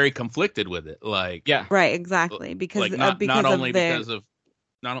those? both very conflicted with it. Like, Yeah. Right, exactly. Because like not because only of their, because of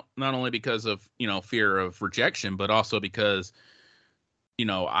not only because of fear of rejection, but also because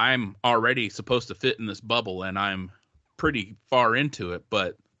I'm already supposed to fit in this bubble and I'm pretty far into it,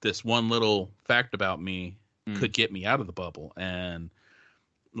 but this one little fact about me could get me out of the bubble, and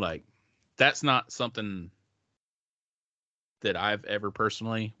like that's not something that I've ever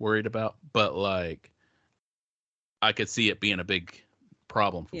personally worried about, but like I could see it being a big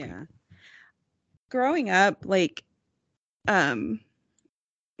problem for people. Growing up, like one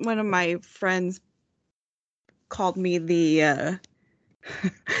of my friends called me the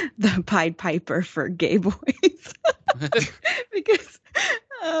the Pied Piper for gay boys because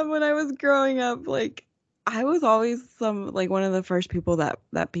when I was growing up, like I was always one of the first people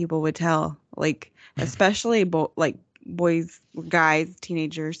that people would tell, like especially like boys, guys,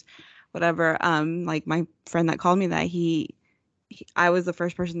 teenagers, whatever. Like my friend that called me that I was the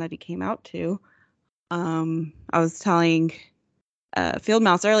first person that he came out to. I was telling Field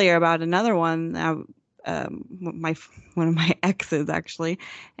Mouse earlier about another one that one of my exes actually,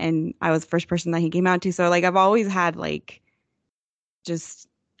 and I was the first person that he came out to. So like I've always had like just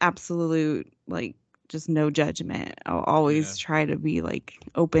absolute like just no judgment. I'll always try to be like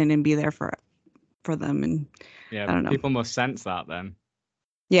open and be there for them, and yeah, I don't know. People must sense that then.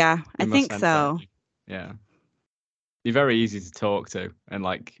 Yeah, They I must think sense so. that. Yeah. You're very easy to talk to and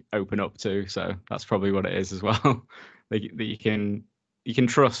like open up to, so that's probably what it is as well. that you can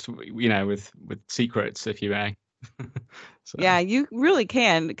trust, with secrets, if you may. So, yeah, you really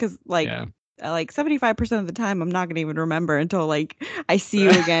can, because like 75% of the time I'm not gonna even remember until like I see you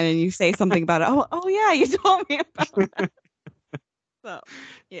again and you say something about it. Oh yeah, you told me about that. So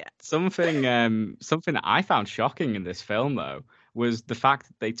yeah. Something I found shocking in this film though was the fact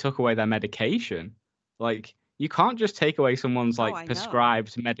that they took away their medication. Like, you can't just take away someone's like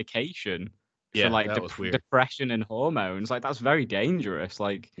prescribed medication for like that was weird. depression and hormones. Like, that's very dangerous.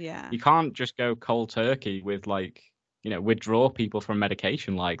 Like, Yeah. you can't just go cold turkey with like, withdraw people from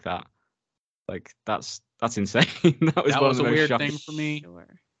medication like that. Like, that's insane. That was a weird shocking thing for me. Sure.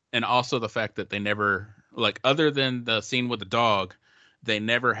 And also the fact that they never, like, other than the scene with the dog, they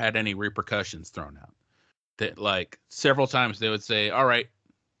never had any repercussions thrown out. That like several times they would say, "All right,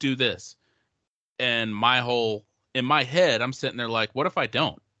 do this." And in my head, I'm sitting there like, what if I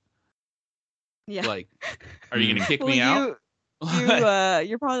don't? Yeah. Like, are you gonna kick me out?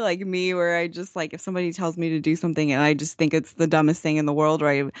 You're probably like me, where I just like, if somebody tells me to do something and I just think it's the dumbest thing in the world, or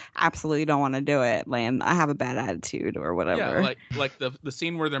I absolutely don't want to do it, and I have a bad attitude or whatever. Yeah, like the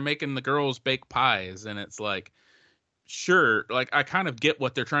scene where they're making the girls bake pies, and it's like, sure, like I kind of get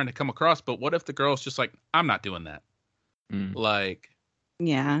what they're trying to come across, but what if the girl's just like, I'm not doing that? Like,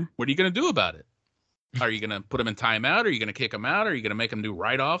 yeah, what are you gonna do about it? Are you going to put them in timeout? Are you going to kick them out? Are you going to make them do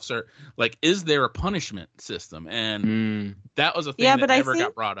write-offs? Or like, is there a punishment system? And that was a thing that never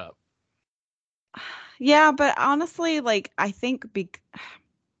got brought up. Yeah, but honestly, like, I think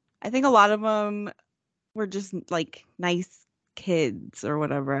a lot of them were just like nice kids or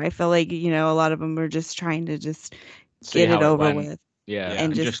whatever. I feel like, a lot of them were just trying to just get it over with. Yeah,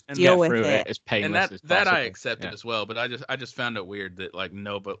 and just deal with it. As painless as that I accepted as well, but I just found it weird that like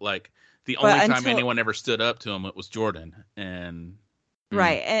the only time anyone ever stood up to him, it was Jordan. And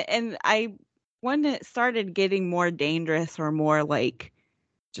right. And when it started getting more dangerous or more like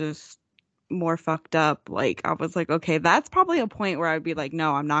just more fucked up, like I was like, okay, that's probably a point where I'd be like,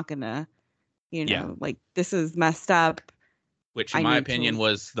 no, I'm not gonna, like, this is messed up. Which in my opinion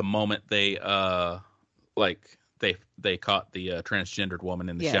was the moment they they caught the transgendered woman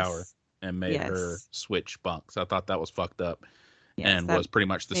in the shower and made her switch bunks. I thought that was fucked up. And was pretty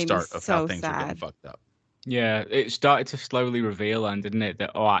much the start of how things were getting fucked up. Yeah, it started to slowly reveal, and didn't it,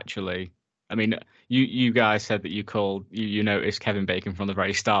 that actually, I mean, you guys said that you noticed Kevin Bacon from the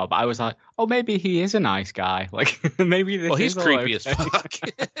very start, but I was like, oh, maybe he is a nice guy. Like, maybe this he's creepy as fuck.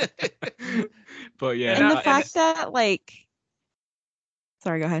 But yeah, and the fact that like,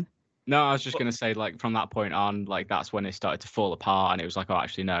 sorry, go ahead. No, I was just going to say, like, from that point on, like, that's when it started to fall apart, and it was like, oh,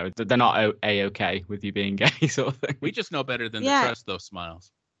 actually, no, they're not A-okay with you being gay, sort of thing. We just know better than to trust those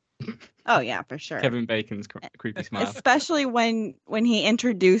smiles. Oh, yeah, for sure. Kevin Bacon's creepy smile. Especially when he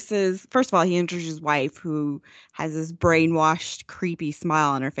introduces, first of all, he introduces his wife, who has this brainwashed, creepy smile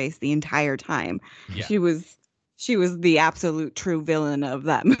on her face the entire time. Yeah. She was the absolute true villain of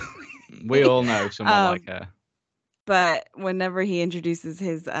that movie. We all know someone like her. But whenever he introduces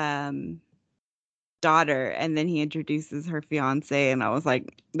his daughter, and then he introduces her fiance, and I was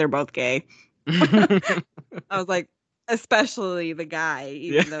like, they're both gay. I was like, especially the guy,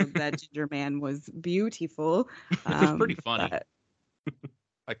 even though that ginger man was beautiful. It was pretty funny.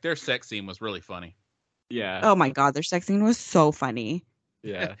 Like, their sex scene was really funny. Yeah. Oh my god, their sex scene was so funny.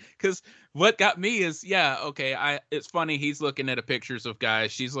 Yeah. Because what got me is, it's funny. He's looking at pictures of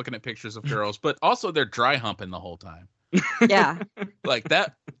guys. She's looking at pictures of girls, but also they're dry humping the whole time. Yeah. Like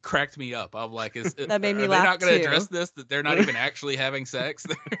that cracked me up. I'm like, That made me are laugh they not going to too. address this? That they're not even actually having sex?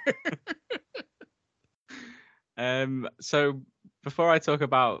 So before I talk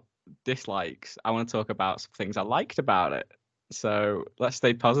about dislikes, I want to talk about some things I liked about it. So let's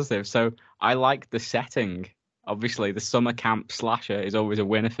stay positive. So I like the setting. Obviously, the summer camp slasher is always a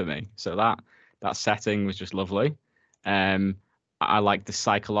winner for me. So that setting was just lovely. I like the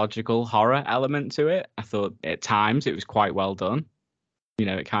psychological horror element to it. I thought at times it was quite well done. You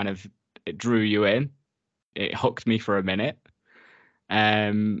know, it drew you in. It hooked me for a minute.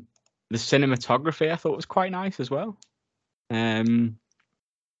 The cinematography I thought was quite nice as well.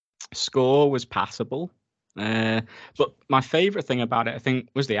 Score was passable. But my favorite thing about it, I think,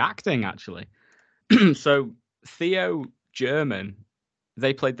 was the acting, actually. So Theo German,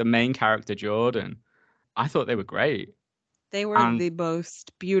 they played the main character, Jordan. I thought they were great. They were the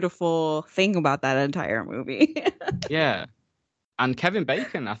most beautiful thing about that entire movie. Yeah. And Kevin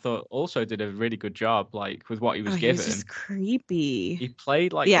Bacon, I thought, also did a really good job, like, with what he was given. He was just creepy. He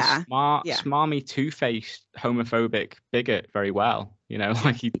played, like, a smarmy, two-faced, homophobic bigot very well. You know,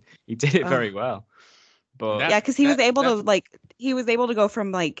 like, he did it very well. But because he was able to go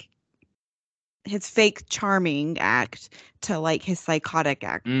from, like, his fake charming act to, like, his psychotic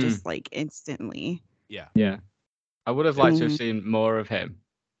act just, like, instantly. Yeah. I would have liked to have seen more of him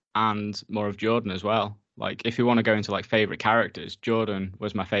and more of Jordan as well. Like, if you want to go into, like, favorite characters, Jordan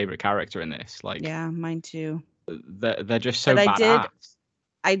was my favorite character in this. Like, yeah, mine too. They're just so badass.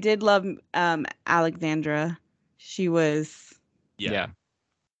 I did love Alexandra. She was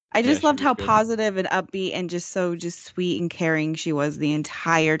I just loved how positive and upbeat and just sweet and caring she was the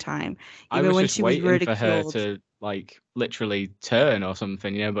entire time. Even when she was ridiculed. For her to, like, literally turn or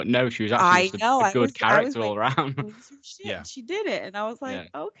something, you know, but no, she was actually a good character all around. Yeah, she did it, and I was like,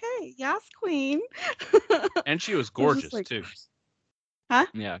 okay, yes, queen. And she was gorgeous too. Huh?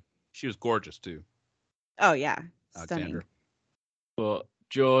 Yeah, she was gorgeous too. Oh yeah, Alexandra. Stunning. But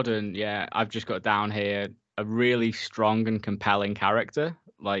Jordan, I've just got down here a really strong and compelling character,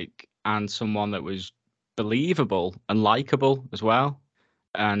 like, and someone that was believable and likable as well.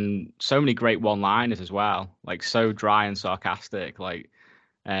 And so many great one-liners as well, like so dry and sarcastic, like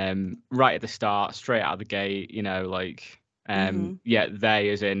right at the start, straight out of the gate, you know, like they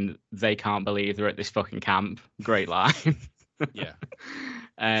as in they can't believe they're at this fucking camp. Great line. Yeah.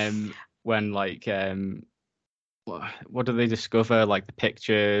 When like what do they discover? Like the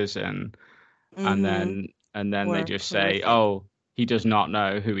pictures and then they just say, oh, he does not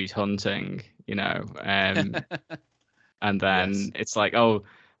know who he's hunting, you know. And then it's like, oh,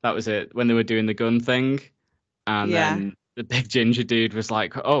 that was it when they were doing the gun thing. And then the big ginger dude was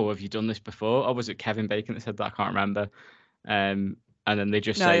like, oh, have you done this before? Or was it Kevin Bacon that said that? I can't remember. And then they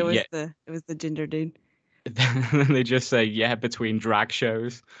just say, it was the ginger dude. And then they just say, between drag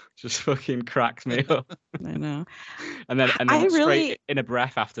shows. Just fucking cracks me up. I know. And then straight in a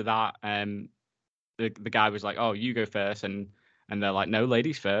breath after that, the guy was like, oh, you go first. And they're like, no,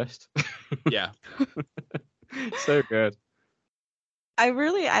 ladies first. Yeah. So good. I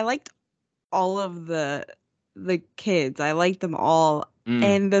liked all of the kids. I liked them all.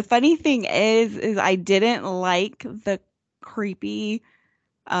 And the funny thing is I didn't like the creepy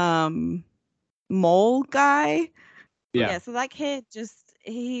mole guy. Yeah, so that kid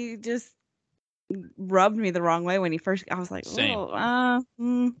he just rubbed me the wrong way when he first. I was like,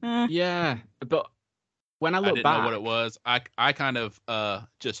 yeah, but when I look back, know what it was. I kind of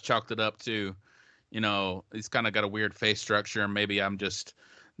just chalked it up to, you know, he's kind of got a weird face structure, and maybe I'm just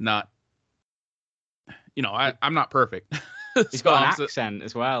not, you know, I'm not perfect. He's got an accent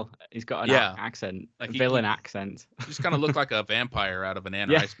as well. He's got an accent, like a villain accent. He just kind of looked like a vampire out of an Anne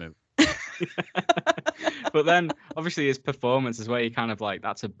Rice movie. But then, obviously, his performance as well, you kind of like,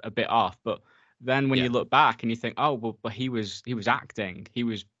 that's a bit off. But then when you look back and you think, oh, well, but he was acting. He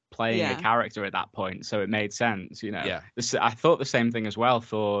was playing a character at that point, so it made sense, you know. Yeah. I thought the same thing as well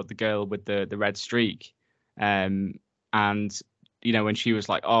for the girl with the red streak. And, you know, when she was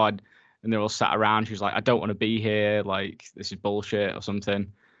like, oh, and they're all sat around, she was like, I don't want to be here, like, this is bullshit or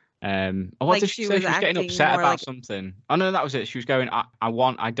something. Or what like did she say? She was getting upset about something. Oh no, that was it. She was going,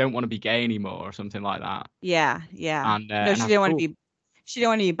 I don't want to be gay anymore, or something like that. Yeah. And, no, she didn't want to be. She didn't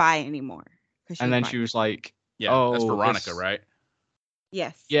want to be bi anymore. And then she was like, that's Veronica, right?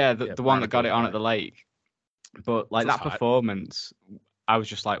 Yes. Yeah, the one that got it on at the lake. But like that performance, I was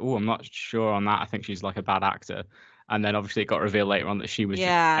just like, oh, I'm not sure on that. I think she's like a bad actor. And then obviously it got revealed later on that she was.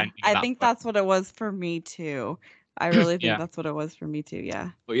 Yeah, I think that's what it was for me too. I really think Yeah. that's what it was for me too.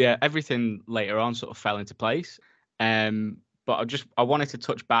 Yeah. But yeah, everything later on sort of fell into place. But I wanted to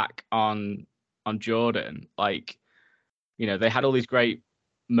touch back on Jordan. Like, they had all these great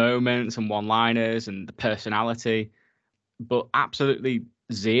moments and one-liners and the personality, but absolutely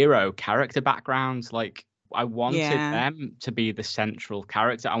zero character backgrounds. Like, I wanted them to be the central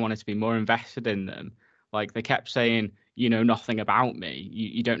character. I wanted to be more invested in them. Like, they kept saying, "You know nothing about me.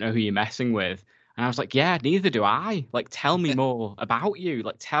 You don't know who you're messing with." And I was like, "Yeah, neither do I. Like, tell me more about you.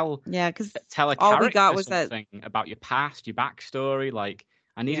 Like, tell Because a all we character got was that. something about your past, your backstory." Like,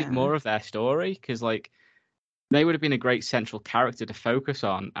 I needed Yeah. more of their story, because like they would have been a great central character to focus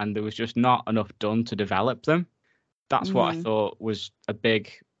on, and there was just not enough done to develop them. That's what I Mhm. thought was a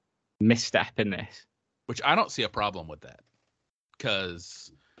big misstep in this. Which I don't see a problem with that,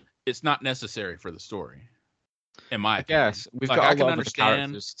 because it's not necessary for the story. In my I opinion. guess we've Like, I got a can lot of the understand-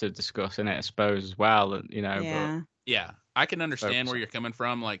 characters to discuss in it, I suppose, as well. And Yeah. Yeah, I can understand Focus where on- you're coming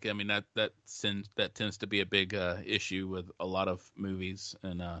from. Like, I mean, that tends to be a big issue with a lot of movies,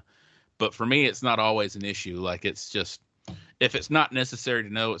 and but for me, it's not always an issue. Like, it's just, if it's not necessary to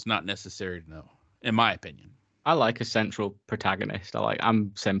know, it's not necessary to know, in my opinion. I like a central protagonist.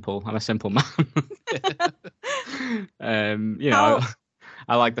 I'm simple. I'm a simple man.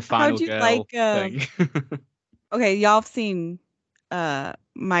 I like the final you girl like, thing. Okay, y'all have seen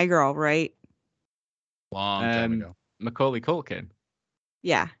My Girl, right? Long time Um, ago. Macaulay Culkin.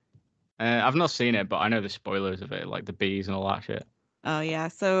 Yeah. I've not seen it, but I know the spoilers of it, like the bees and all that shit. Oh yeah.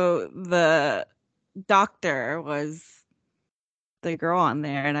 So the doctor was the girl on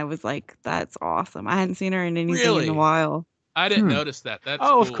there, and I was like, "That's awesome." I hadn't seen her in anything in Really? a while. I didn't notice that. That's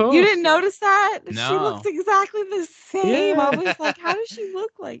Oh, of cool. course. You didn't notice that? She No. looks exactly the same. Yeah. I was like, "How does she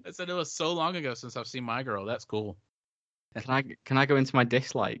look like?" I said it was so long ago since I've seen My Girl. That's cool. Can I go into my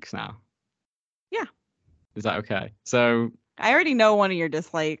dislikes now? Yeah. Is that okay? So I already know one of your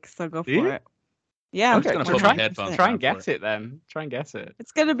dislikes, so go Do you? for it. Yeah. I'm just gonna well, put my try, headphones try on and for guess it then. Try and guess it.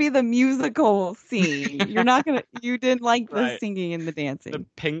 It's gonna be the musical scene. You're not gonna. You didn't like the Right. singing and the dancing. The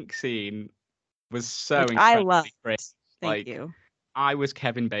pink scene was so Which I incredibly love. cringe. Thank like, you. I was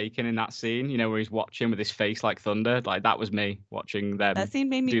Kevin Bacon in that scene, where he's watching with his face like thunder. Like, that was me watching them. That scene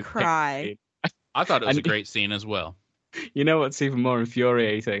made me do the pink cry. scene. I thought it was a And- great scene as well. You know what's even more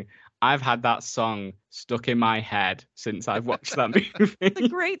infuriating? I've had that song stuck in my head since I've watched that movie. It's a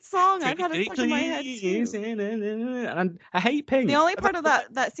great song. I've had it stuck in my head too. And I hate Pink. The only part of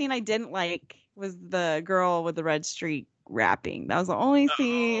that scene I didn't like was the girl with the red streak rapping. That was the only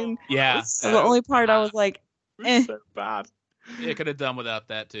scene. Yeah, It That was the only part I was like, It was eh. so bad. it could have done without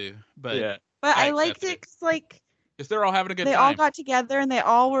that too. But Yeah. but I I liked accepted it it. because like because they're all having a good they time. all got together and they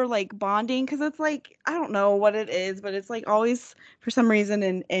all were like bonding. Because it's like I don't know what it is, but it's like always for some reason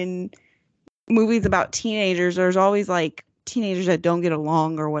in movies about teenagers, there's always like teenagers that don't get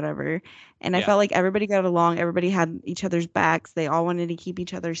along or whatever. And I Yeah. felt like everybody got along. Everybody had each other's backs. They all wanted to keep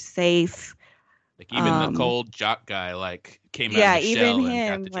each other safe. Like, even the Um, cold jock guy came yeah, out of his even shell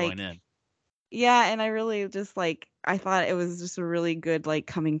him, and got to join like, in. Yeah, and I really just like I thought it was just a really good like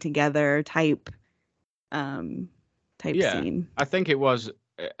coming together type Yeah. scene. I think it was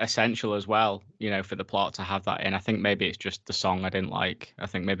essential as well, for the plot to have that in. I think maybe it's just the song I didn't like. I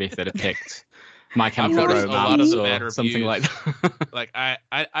think maybe if they'd have picked My Chemical noticed Romance a lot of the or bad something like that. Like,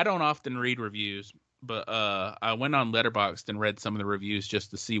 I don't often read reviews, but I went on Letterboxd and read some of the reviews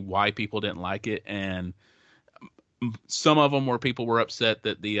just to see why people didn't like it, and some of them where people were upset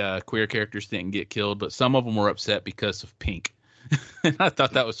that the queer characters didn't get killed, but some of them were upset because of Pink. And I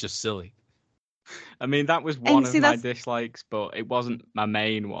thought that was just silly. I mean, that was one see, of my that's- dislikes, but it wasn't my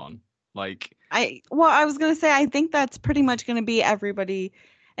main one. Like, I was gonna say I think that's pretty much gonna be everybody,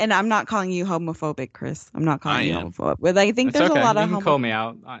 and I'm not calling you homophobic, Chris. I'm not calling I you am. homophobic, but I think it's there's okay. a lot You of can call me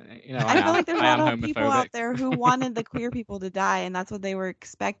out. I feel like there's a I am lot of people homophobic. out there who wanted the queer people to die, and that's what they were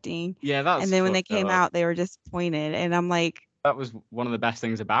expecting. Yeah, that's. And then when they fucked came up. out, they were disappointed, and I'm like, that was one of the best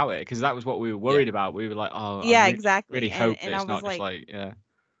things about it, because that was what we were worried about. We were like, oh, yeah, I really, exactly. really And- hope and it's I not was just like, yeah.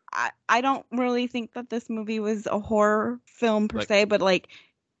 I don't really think that this movie was a horror film per Like- se, but like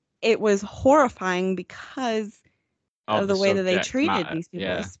it was horrifying because of the way that they subject treated matter. these people,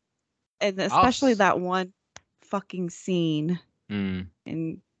 Yeah. and especially s- that one fucking scene Mm.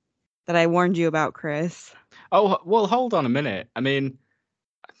 and that I warned you about, Chris. Oh, well, hold on a minute. I mean,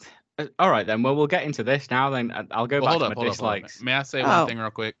 all right then. Well, we'll get into this now. Then I'll go Well, back hold to up. my dislikes. May I say Oh. one thing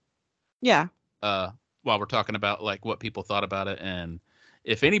real quick? Yeah, While we're talking about like what people thought about it, and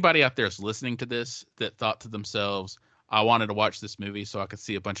if anybody out there is listening to this that thought to themselves, I wanted to watch this movie so I could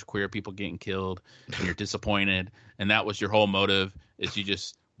see a bunch of queer people getting killed, and you're disappointed, and that was your whole motive, is you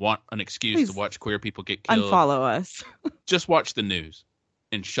just want an excuse Please to watch queer people get killed, Unfollow us. just watch the news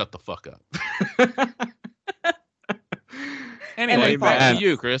and shut the fuck up. Anyway, And back unfollow to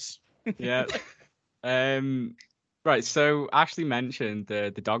you, Chris. Yeah. Right. So Ashley mentioned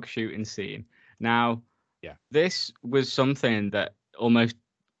the dog shooting scene. Now, Yeah. this was something that almost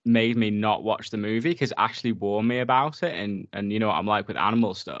made me not watch the movie because Ashley warned me about it, and you know what I'm like with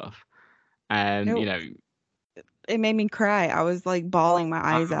animal stuff. It- You know, It made me cry. I was like bawling my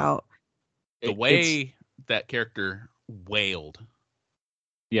eyes out. The it's way that character wailed,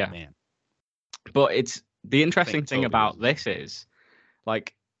 yeah. man. But it's the interesting thing Toby about was- this is,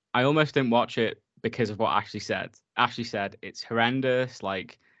 like, I almost didn't watch it because of what Ashley said. Ashley said it's horrendous,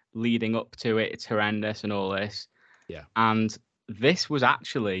 like leading up to it, it's horrendous and all this. Yeah. And this was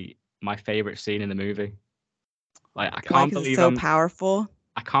actually my favorite scene in the movie. Like, I Why? can't Why? Because believe it's so I'm, powerful.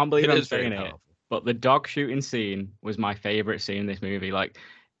 I can't believe It I'm is very saying it, powerful. but the dog shooting scene was my favorite scene in this movie. Like,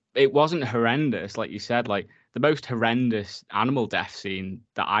 it wasn't horrendous, like you said. Like, the most horrendous animal death scene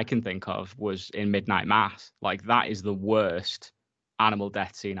that I can think of was in Midnight Mass. Like, that is the worst animal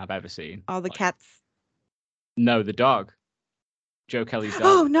death scene I've ever seen. All the Like, cats. No, the dog. Joe Kelly's dog.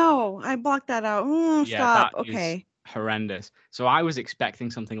 Oh no! I blocked that out. Yeah, Stop. that is Okay. horrendous. So I was expecting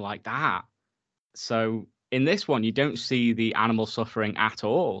something like that. So in this one, you don't see the animal suffering at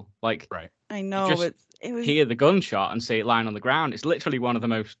all. Like, Right. I know, just but it was. hear the gunshot and see it lying on the ground. It's literally one of the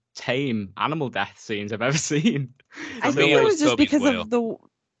most tame animal death scenes I've ever seen. I For think me, it it was was just Toby's because wail. of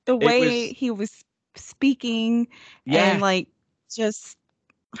the way was- he was speaking Yeah, and like just.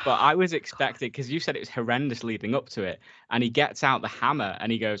 but I was expecting, because you said it was horrendous leading up to it, and he gets out the hammer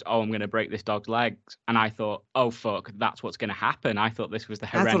and he goes, "Oh, I'm going to break this dog's legs," and I thought, "Oh fuck, that's what's going to happen." I thought this was the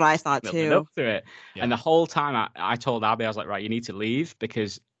horrendous That's what I thing thought that led too. up to it, Yeah. and the whole time I told Abby, I was like, "Right, you need to leave,"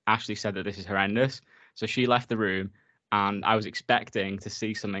 because Ashley said that this is horrendous, so she left the room, and I was expecting to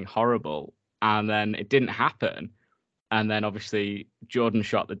see something horrible, and then it didn't happen, and then obviously Jordan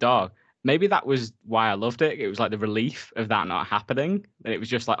shot the dog. Maybe that was why I loved it. It was like the relief of that not happening. And it was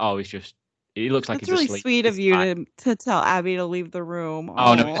just like, oh, he looks like That's he's really asleep. sweet of It's you fine. to tell Abby to leave the room.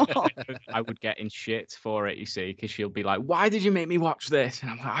 Oh, no. Aw. I would get in shit for it, you see, because she'll be like, why did you make me watch this? And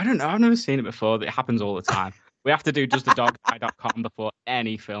I'm like, I don't know. I've never seen it before. It happens all the time. We have to do justadogdied.com before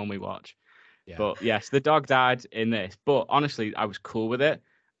any film we watch. Yeah. But yes, the dog died in this. But honestly, I was cool with it.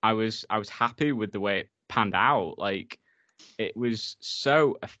 I was happy with the way it panned out. Like, it was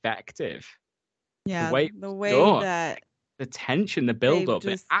so effective. Yeah, way the way done. that The tension, the build up,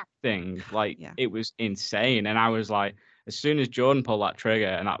 just- the acting, like Yeah. it was insane. And I was like, as soon as Jordan pulled that trigger,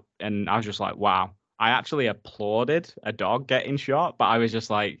 and I was just like, wow. I actually applauded a dog getting shot, but I was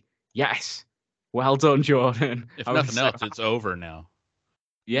just like, yes, well done, Jordan. If I was nothing so else, it's over now.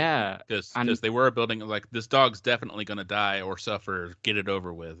 yeah, Because And- they were building like this dog's definitely going to die or suffer. Get it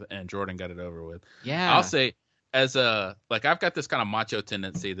over with, and Jordan got it over with. yeah. I'll say, as a like, I've got this kind of macho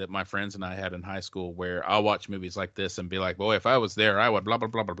tendency that my friends and I had in high school, where I'll watch movies like this and be like, "Boy, if I was there, I would blah blah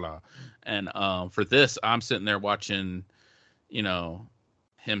blah blah blah." And for this, I'm sitting there watching, you know,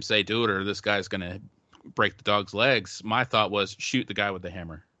 him say, "Do it," or this guy's gonna break the dog's legs. My thought was, shoot the guy with the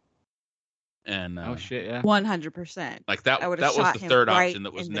hammer. And oh shit, yeah. 100%. like that I would've was shot the him third right option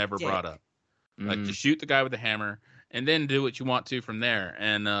that was in the never dick. brought up. Like, Mm. to shoot the guy with the hammer and then do what you want to from there.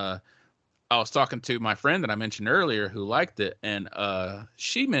 And I was talking to my friend that I mentioned earlier who liked it, and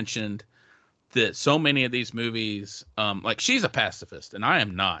she mentioned that so many of these movies, like, she's a pacifist and I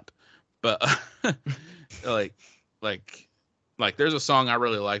am not, but like there's a song I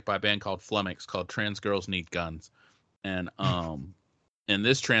really like by a band called Flummox called "Trans Girls Need Guns," and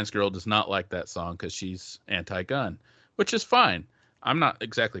this trans girl does not like that song because she's anti-gun, which is fine. I'm not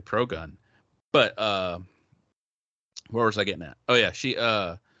exactly pro-gun, but where was I getting at? Oh yeah,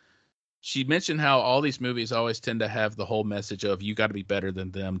 she mentioned how all these movies always tend to have the whole message of you got to be better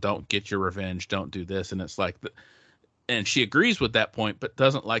than them, don't get your revenge, don't do this, and it's like, and she agrees with that point, but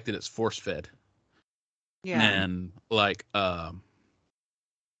doesn't like that it's force-fed. Yeah. And like,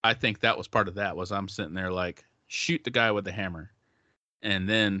 I think that was part of that. Was I'm sitting there like, shoot the guy with the hammer, and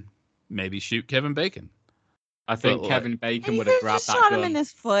then maybe shoot Kevin Bacon. I think but, like- Kevin And Bacon he would could have have grabbed just that shot gun. him in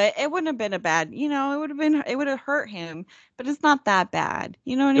his foot. It wouldn't have been a bad, it would have hurt him, but it's not that bad.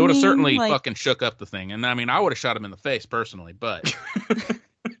 You know what I mean? It would have certainly Like, fucking shook up the thing, and I mean, I would have shot him in the face personally, but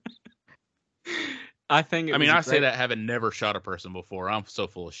I think. It I mean, was a I say great- that having never shot a person before. I'm so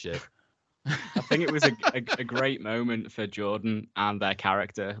full of shit. I think it was a great moment for Jordan and their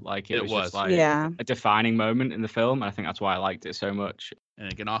character. Like it It was was. just like yeah. a defining moment in the film. And I think that's why I liked it so much.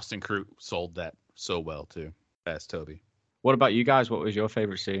 And again, Austin Crew sold that so well too, as Toby. What about you guys? What was your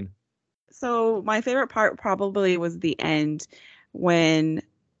favorite scene? So my favorite part probably was the end when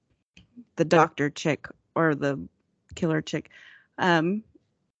the doctor chick or the killer chick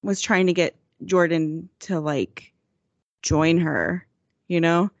was trying to get Jordan to like join her, you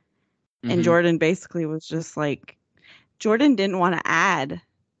know? And Mhm. Jordan basically was just like, Jordan didn't want to add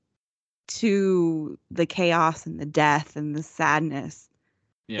to the chaos and the death and the sadness.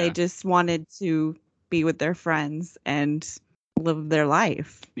 Yeah. They just wanted to be with their friends and live their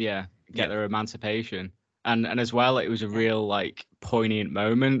life. Get Yeah. their emancipation. And as well, it was a real like poignant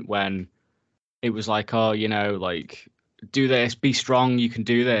moment when it was like, oh, you know, like do this, be strong, you can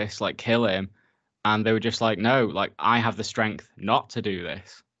do this, like kill him. And they were just like, no, like I have the strength not to do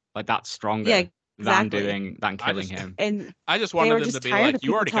this. Like that's stronger Yeah, exactly. than killing just- him. And I just They wanted were them just to be tired like, of you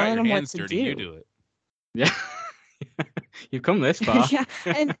people already got telling your them what hands to dirty, you do. do it. Yeah. You've come this far. yeah,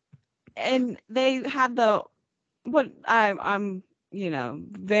 and they had I'm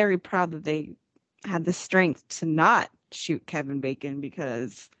very proud that they had the strength to not shoot Kevin Bacon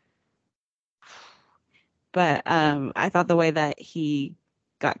but I thought the way that he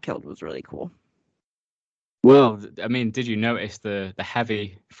got killed was really cool. Well, I mean, did you notice the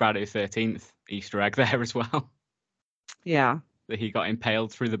heavy Friday the 13th Easter egg there as well? Yeah. That he got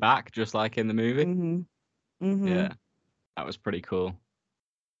impaled through the back, just like in the movie. Yeah, that was pretty cool.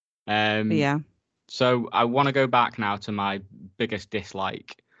 Yeah. So I want to go back now to my biggest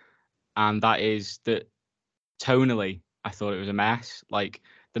dislike, and that is that tonally, I thought it was a mess. Like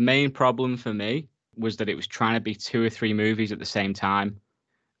the main problem for me was that it was trying to be 2 or 3 movies at the same time,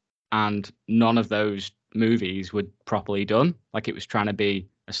 and none of those movies were properly done. Like it was trying to be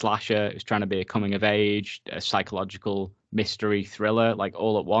a slasher, it was trying to be a coming of age, a psychological mystery thriller, like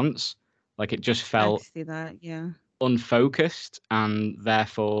all at once. Like it just I felt see that. Yeah. unfocused and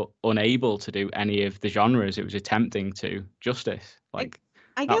therefore unable to do any of the genres it was attempting to justice. Like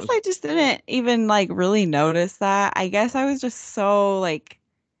I that guess was- I just didn't even like really notice that. I guess I was just so like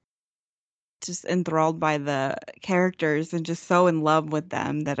just enthralled by the characters and just so in love with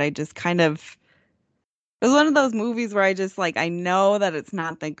them that I just kind of it was one of those movies where I just like I know that it's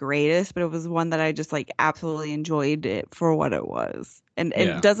not the greatest, but it was one that I just like absolutely enjoyed it for what it was. And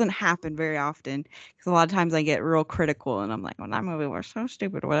Yeah. it doesn't happen very often because a lot of times I get real critical and I'm like, well, that movie was so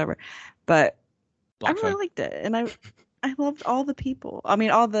stupid or whatever. But I really liked it, and I loved all the people. I mean,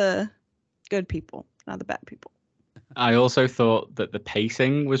 all the good people, not the bad people. I also thought that the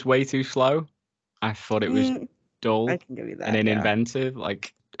pacing was way too slow. I thought it was dull I can give you that. and yeah.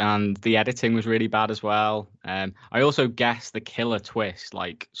 uninventive. And the editing was really bad as well. I also guessed the killer twist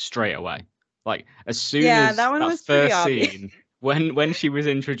like straight away. Like as soon as that one was pretty first obvious. scene, when she was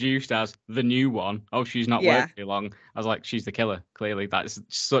introduced as the new one, oh, she's not Yeah. working long. I was like, she's the killer. Clearly, that's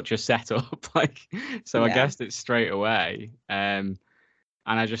such a setup. So I Yeah. guessed it straight away. And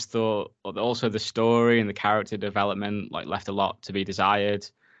I just thought also the story and the character development like left a lot to be desired.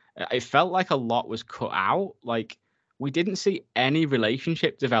 It felt like a lot was cut out. Like we didn't see any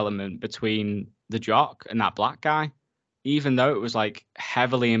relationship development between the jock and that black guy, even though it was like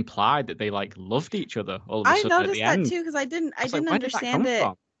heavily implied that they like loved each other all of a I sudden at noticed the that end. too because I didn't was like, where did that understand come it.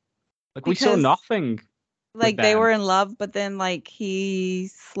 from? Like we saw because, nothing. Like they them. were in love, but then like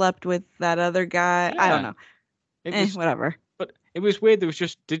he slept with that other guy. I don't Yeah. know. It was, Whatever. but it was weird. There was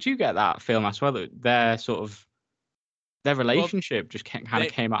just, did you get that film as well? That their relationship just kind they-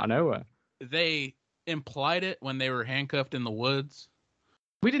 of came out of nowhere. They implied it when they were handcuffed in the woods.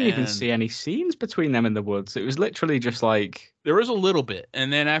 We didn't even And- see any scenes between them in the woods. It was literally just like, There was a little bit,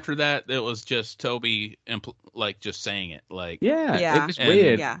 and then after that, it was just Toby just saying it. Like, Yeah. it was And,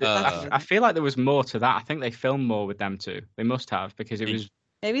 weird. Yeah, that's I feel like there was more to that. I think they filmed more with them too. They must have because it They- was.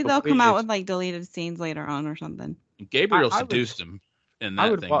 Maybe but they'll come out weird. with like deleted scenes later on or something. Gabriel I would- seduced him in that I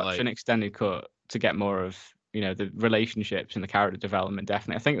would thing. watch Like, an extended cut to get more of the relationships and the character development.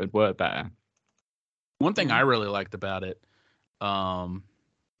 Definitely, I think it would work better. one thing I really liked about it,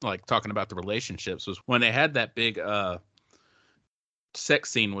 like talking about the relationships, was when they had that big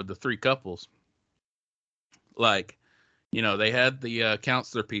sex scene with the 3 couples. Like, they had the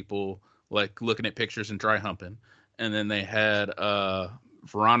counselor people like looking at pictures and dry humping, and then they had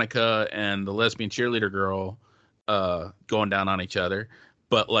Veronica and the lesbian cheerleader girl going down on each other,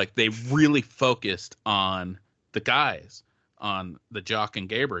 but like they really focused on the guys, on the jock and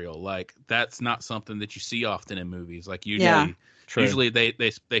Gabriel. Like that's not something that you see often in movies. Like usually, Yeah. True. usually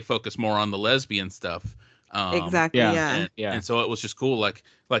they focus more on the lesbian stuff. Exactly. yeah. Yeah. Yeah. And so it was just cool. Like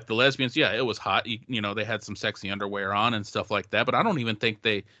the lesbians, yeah, it was hot. They had some sexy underwear on and stuff like that. But I don't even think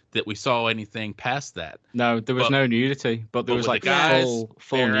that we saw anything past that. No, there was But- no nudity, but there But was with like the guys,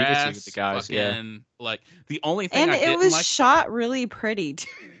 full bare nudity ass, with the guys. Yeah, fucking, like the only thing And I it didn't was like, shot really pretty. Too.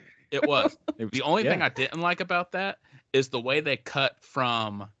 it was It was- the only yeah. thing I didn't like about that is the way they cut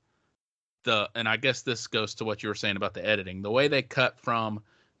from and I guess this goes to what you were saying about the editing. The way they cut from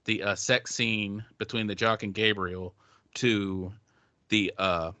the sex scene between the jock and Gabriel to the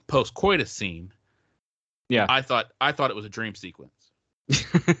post-coitus scene, Yeah. I thought it was a dream sequence.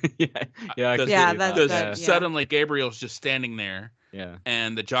 yeah. Yeah. I could Yeah, see that's that. that- yeah. Suddenly Gabriel's just standing there, Yeah.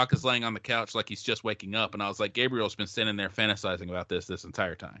 and the jock is laying on the couch like he's just waking up, and I was like, Gabriel's been standing there fantasizing about this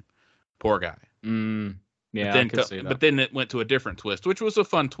entire time. Poor guy. Yeah, then I could see that. but then it went to a different twist, which was a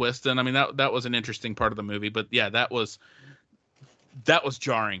fun twist, and I mean that was an interesting part of the movie. But yeah, that was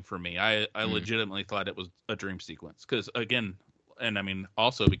jarring for me. I legitimately thought it was a dream sequence because again, and I mean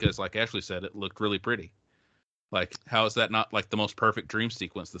also because like Ashley said, it looked really pretty. Like, how is that not like the most perfect dream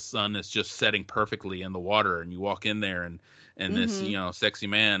sequence? The sun is just setting perfectly in the water, and you walk in there, and this sexy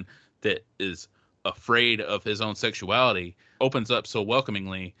man that is afraid of his own sexuality opens up so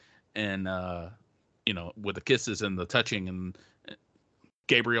welcomingly, and with the kisses and the touching, and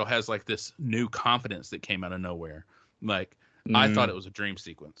Gabriel has like this new confidence that came out of nowhere. Like, I thought it was a dream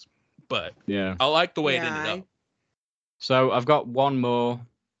sequence, but yeah, I like the way it ended up. So I've got one more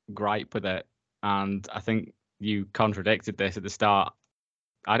gripe with it, and I think you contradicted this at the start.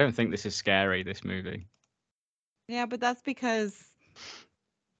 I don't think this is scary, this movie. Yeah, but that's because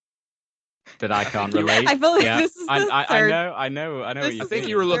That I can't relate. I feel like this is the I third. know what This you is I think mean.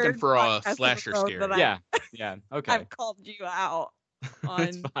 you were looking third for a podcast slasher episode scare. that Yeah, okay. I've called you out It's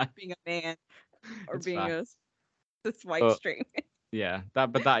on fine. being a man or It's being fine. a this white But- straight man. Yeah,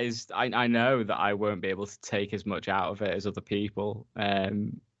 that is. I know that I won't be able to take as much out of it as other people.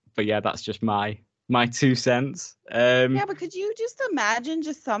 But yeah, that's just my 2 cents. Yeah, but could you just imagine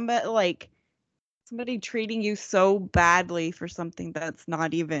just somebody treating you so badly for something that's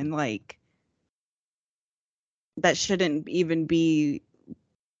not even like that shouldn't even be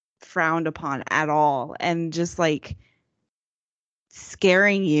frowned upon at all, and just like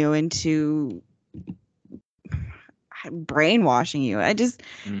scaring you into brainwashing you.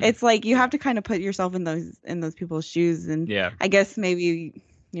 It's like you have to kind of put yourself in those people's shoes, and yeah, I guess maybe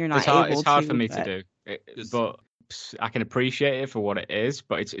you're not it's hard. able It's hard to, for me but- to do. It's- But I can appreciate it for what it is.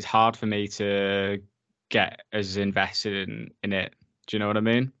 But it's hard for me to get as invested in it. Do you know what I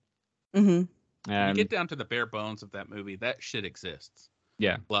mean? Mhm. When you get down to the bare bones of that movie, that shit exists.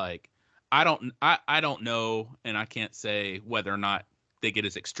 Yeah. Like, I don't know, and I can't say whether or not they get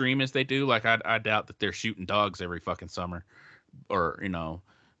as extreme as they do. Like, I doubt that they're shooting dogs every fucking summer, or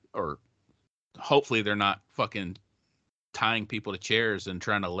or hopefully they're not fucking tying people to chairs and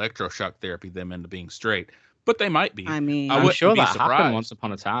trying to electroshock therapy them into being straight. But they might be. I mean, I I'm wouldn't sure be that happened surprised. once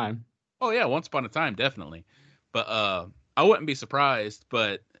upon a time. Oh yeah, once upon a time, definitely. But I wouldn't be surprised.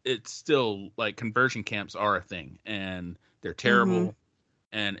 But it's still like conversion camps are a thing, and they're terrible,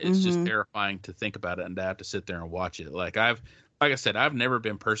 and it's just terrifying to think about it and to have to sit there and watch it. Like I said, I've never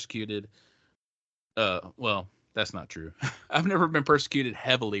been persecuted. Well, that's not true. I've never been persecuted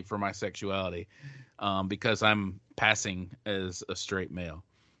heavily for my sexuality, because I'm passing as a straight male,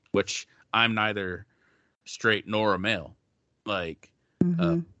 which I'm neither straight nor a male. Like,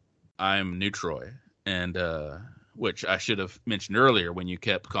 I'm neutroid, and which I should have mentioned earlier when you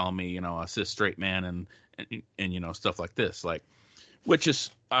kept calling me, a cis straight man and stuff like this. Like, which is,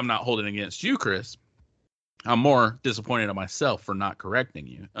 I'm not holding against you, Chris. I'm more disappointed in myself for not correcting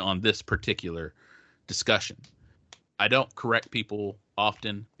you on this particular discussion. I don't correct people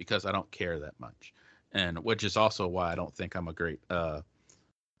often because I don't care that much, and which is also why I don't think I'm a great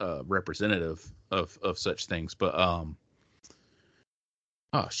representative of such things. But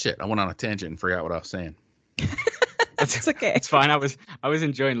oh shit, I went on a tangent and forgot what I was saying. it's okay. It's fine. I was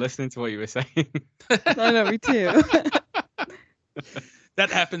enjoying listening to what you were saying. I know, me too. That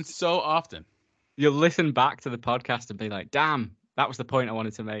happens so often. You'll listen back to the podcast and be like, "Damn, that was the point I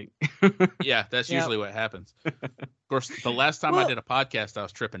wanted to make." Yeah, that's Yep. usually what happens. Of course, the last time I Well- did a podcast, I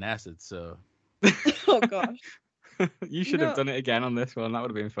was tripping acid. So Oh gosh, You should have done it again on this one. That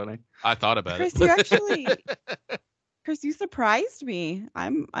would have been funny. I thought about Chris, it. you actually, Chris, you surprised me.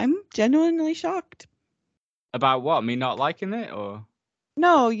 I'm genuinely shocked. About what? Me not liking it, or?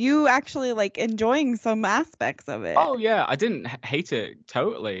 No, you actually like enjoying some aspects of it. Oh yeah, I didn't hate it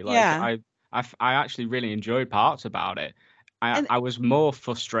totally. Like Yeah. I actually really enjoyed parts about it. And- I was more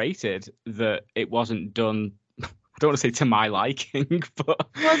frustrated that it wasn't done. I don't want to say to my liking, but Well,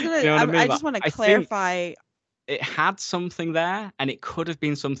 I was gonna, you know what I mean? I Like, just want I to think clarify. it had something there, and it could have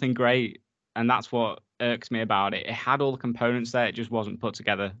been something great, and that's what irks me about it. It had all the components there, it just wasn't put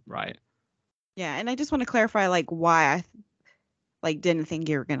together right. Yeah, and I just want to clarify like why I didn't think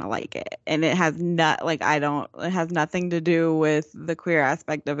you were gonna like it, and it has it has nothing to do with the queer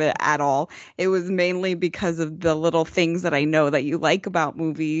aspect of it at all. It was mainly because of the little things that I know that you like about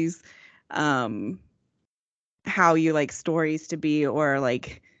movies, how you like stories to be, or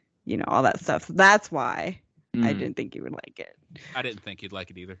like, all that stuff. That's why I Mm. didn't think you would like it. I didn't think you'd like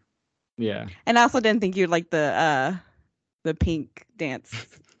it either. Yeah. And I also didn't think you'd like the pink dance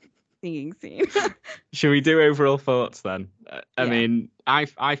singing scene. Should we do overall thoughts then? I Yeah. mean,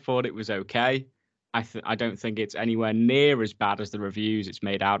 I thought it was okay. I don't think it's anywhere near as bad as the reviews it's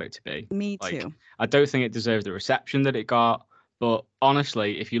made out it to be. Me Like, too. I don't think it deserves the reception that it got. But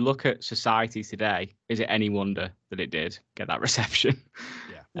honestly, if you look at society today, is it any wonder that it did get that reception?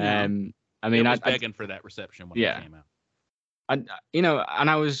 Yeah. No. I mean, It was I begging for that reception when Yeah. it came out. and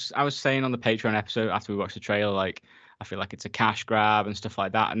I was saying on the Patreon episode after we watched the trailer, like, I feel like it's a cash grab and stuff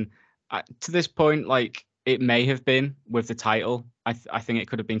like that. And to this point, like, it may have been with the title. I think it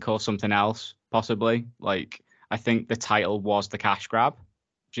could have been called something else, possibly. Like, I think the title was the cash grab.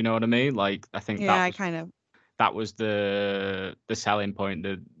 Do you know what I mean? Like, I think Yeah, that I was, kind of. that was the selling point,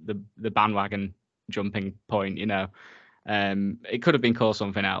 the bandwagon jumping point. It could have been called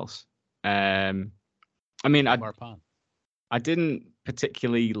something else. I mean, Marpon. I didn't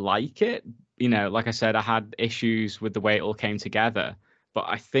particularly like it. Like I said, I had issues with the way it all came together, but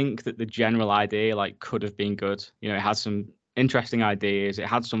I think that the general idea, like, could have been good. It had some interesting ideas. It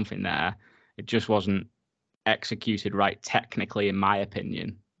had something there. It just wasn't executed right technically, in my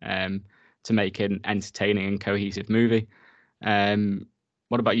opinion, to make an entertaining and cohesive movie.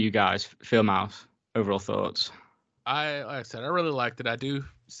 What about you guys? Phil Mouse, overall thoughts? Like I said, I really liked it. I do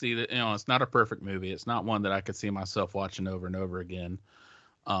see that, it's not a perfect movie. It's not one that I could see myself watching over and over again.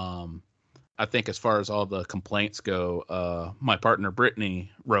 I think as far as all the complaints go, my partner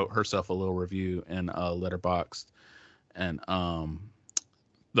Brittany wrote herself a little review in Letterboxd, and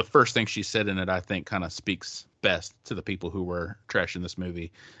the first thing she said in it, I think, kind of speaks best to the people who were trashing this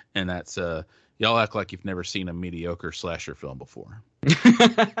movie, and that's y'all act like you've never seen a mediocre slasher film before.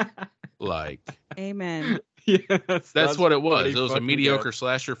 Like, Amen. Yes, that's what it was. pretty It was a fucking mediocre good.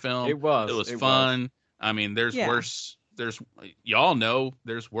 slasher film. It was. It was it fun. I mean, there's Yeah. worse. Y'all know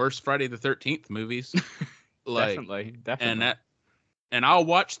there's worse Friday the 13th movies. Like, Definitely. and I'll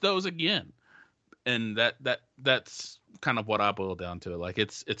watch those again. And that's kind of what I boil down to. Like,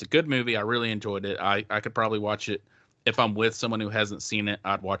 it's a good movie. I really enjoyed it. I could probably watch it if I'm with someone who hasn't seen it.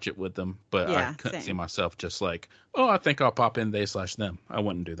 I'd watch it with them, but I Yeah, couldn't see same. myself just like, oh, I think I'll pop in they/them. I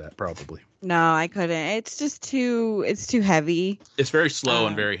wouldn't do that probably. No, I couldn't. It's just too heavy. It's very slow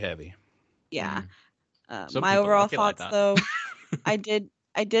and Um, very heavy. Yeah. Some My people overall like it like thoughts, that. though,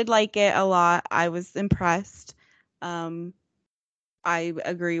 I did like it a lot. I was impressed. I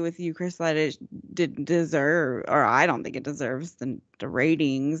agree with you, Chris, that it didn't deserve, or I don't think it deserves the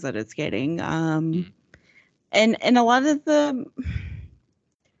ratings that it's getting. And a lot of the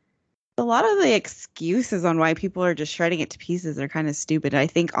excuses on why people are just shredding it to pieces are kind of stupid. I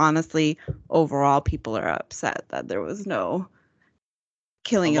think, honestly, overall, people are upset that there was no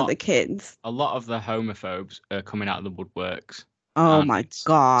killing of the kids. A lot of the homophobes are coming out of the woodworks. Oh and my it's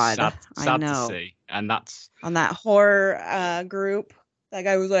God. sad I to know. see, and that's On that horror group, that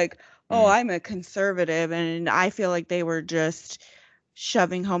guy was like, oh, I'm a conservative, and I feel like they were just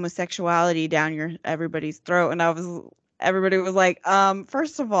shoving homosexuality down everybody's throat. And everybody was like,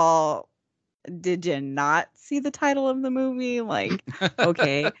 first of all, did you not see the title of the movie? Like,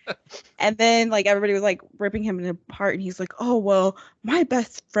 okay. And then, like, everybody was like ripping him apart, and he's like, oh, well, my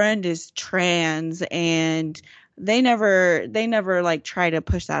best friend is trans, and they never like try to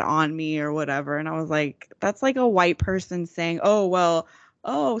push that on me or whatever. And I was like, that's like a white person saying, oh, well,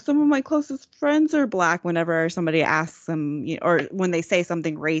 some of my closest friends are black, whenever somebody asks them, or when they say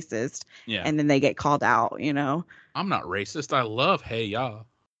something racist, Yeah. and then they get called out, I'm not racist. I love Hey Ya.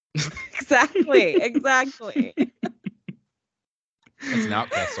 Exactly. Exactly. That's an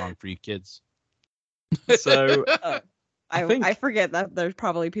Outkast song for you kids. so. I forget that there's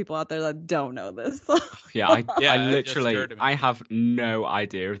probably people out there that don't know this. Yeah, I it just literally, occurred to me. I have no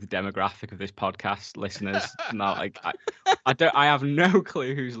idea of the demographic of this podcast listeners. Not like I have no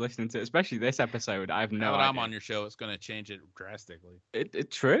clue who's listening to it, especially this episode. I have no Now that idea. I'm on your show, it's going to change it drastically.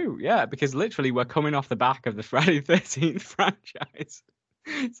 It's true, yeah, because literally we're coming off the back of the Friday the 13th franchise.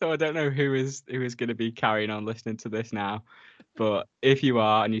 So I don't know who is going to be carrying on listening to this now. But if you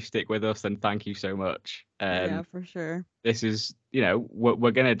are and you stick with us, then thank you so much. Yeah, for sure. This is,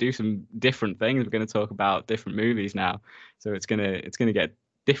 we're going to do some different things. We're going to talk about different movies now. So it's going to get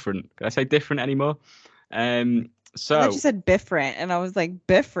different. Can I say different anymore? So I thought you said different, and I was like,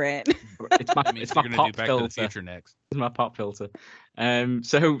 different. it's my, That means it's you're my going to do pop Back to the filter. Future next. It's my pop filter.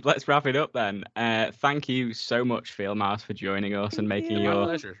 So let's wrap it up then. Thank you so much, Phil Mouse, for joining us and making you. My your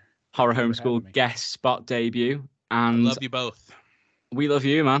pleasure. Horror Thank you for having Homeschool me. guest spot debut. I And love you both. we love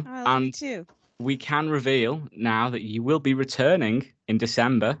you, man. I love you And too. we can reveal now that you will be returning in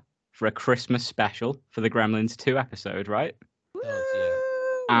December for a Christmas special for the Gremlins 2 episode, right? Hells yeah.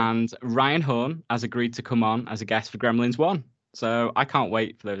 Woo! And Ryan Horn has agreed to come on as a guest for Gremlins 1. So I can't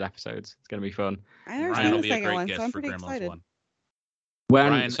wait for those episodes. It's going to be fun. I never Ryan seen will the be a second great one, guest so I'm for pretty Gremlins excited. 1.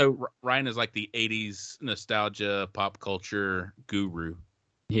 Ryan, Ryan is like the 80s pop culture guru.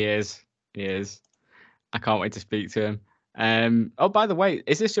 he is. I can't wait to speak to him. Oh, by the way,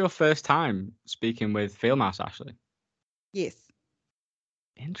 is this your first time speaking with Fieldmouse, Ashley? Yes.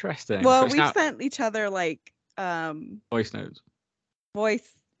 Interesting. Well, So it's we've now sent each other like voice notes. voice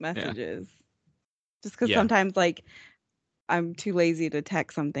messages. Just because Yeah. sometimes like I'm too lazy to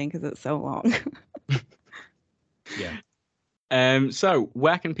text something because it's so long. Yeah. So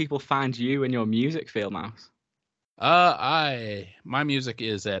where can people find you and your music, Fieldmouse? My music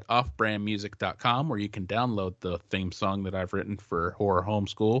is at offbrandmusic.com, where you can download the theme song that I've written for Horror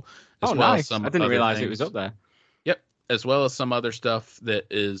Homeschool. Oh, nice. I didn't realize it was up there. Yep. As well as some other stuff that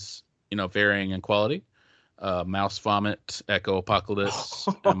is, varying in quality. Mouse Vomit, Echo Apocalypse,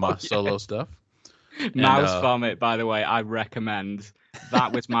 and my solo stuff. Mouse Vomit, by the way, I recommend.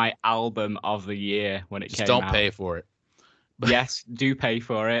 That was my album of the year when it Just came don't out. pay for it. Yes, do pay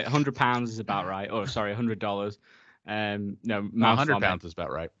for it. £100 is about right. Oh, sorry, $100. No, No, Mouse 100 Vomit. pounds is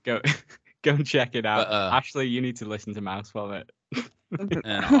about right. Go and check it out. But, Ashley, you need to listen to Mouse Vomit.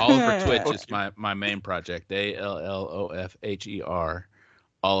 And Oliver Twitch is my main project. ALLOFHER.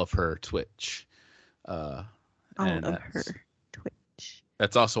 Oliver Twitch. All And of her Twitch.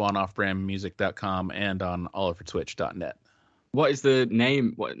 That's also on offbrandmusic.com and on olivertwitch.net. What is the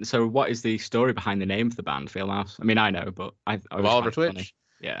name? What is the story behind the name of the band, Fieldmouse? I mean, I know, but I Of always Oliver find it Twitch?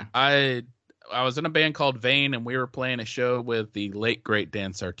 funny. Yeah. I was in a band called Vane, and we were playing a show with the late great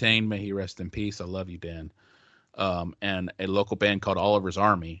Dan Sartain. May he rest in peace. I love you, Dan. And a local band called Oliver's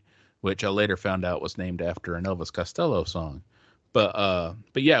Army, which I later found out was named after an Elvis Costello song. But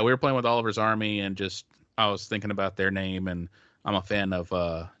yeah, we were playing with Oliver's Army, and just I was thinking about their name, and I'm a fan of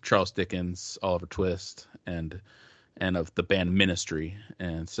Charles Dickens, Oliver Twist, and of the band Ministry,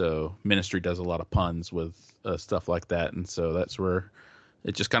 and so Ministry does a lot of puns with stuff like that, and so that's where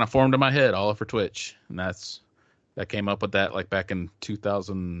it just kind of formed in my head, Oliver Twitch, and that came up with that like back in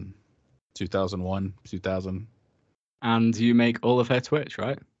 2000, 2001, 2000, And you make all of her Twitch,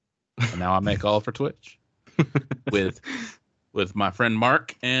 right? and now I make Oliver Twitch with my friend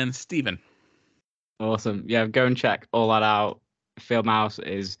Mark and Steven. Awesome. Yeah, go and check all that out. Fieldmouse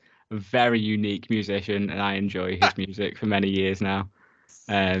is a very unique musician, and I enjoy his music for many years now.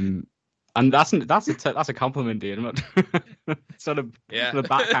 And that's a compliment, dude. I'm not sort of the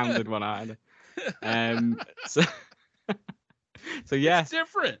backhanded one either. So yes,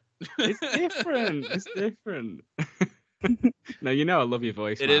 It's different. it's different. No, I love your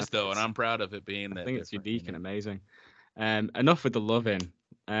voice. It man. is though, and I'm proud of it being that. I think it's different, unique and amazing. Enough with the loving.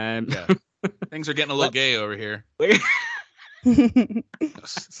 Yeah. Things are getting a little gay over here.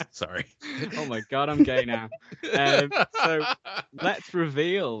 Sorry. Oh my god, I'm gay now. So let's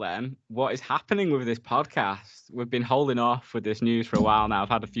reveal then what is happening with this podcast. We've been holding off with this news for a while now. I've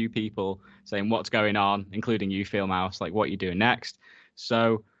had a few people saying what's going on, including you, Fieldmouse, like what you're doing next.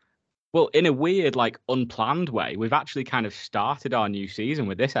 So, well, in a weird, like unplanned way, we've actually kind of started our new season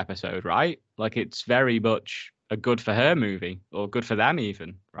with this episode, right? Like it's very much a good for her movie, or good for them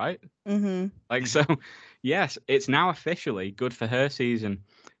even, right? Mm-hmm. Like, so, yes, it's now officially good for her season.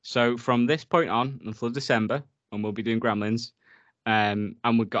 So from this point on until December, and we'll be doing Gremlins, and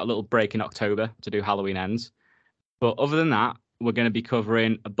we've got a little break in October to do Halloween Ends. But other than that, we're going to be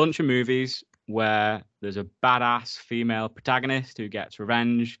covering a bunch of movies where there's a badass female protagonist who gets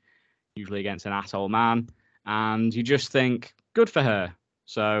revenge, usually against an asshole man, and you just think, good for her.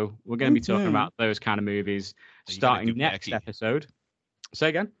 So we're going to be talking about those kind of movies You gotta starting do next Becky. episode. Say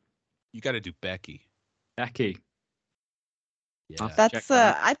again? You got to do Becky. Becky. Yeah. Check That's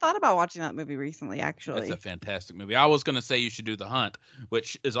that out. I thought about watching that movie recently, actually. That's a fantastic movie. I was gonna say you should do The Hunt,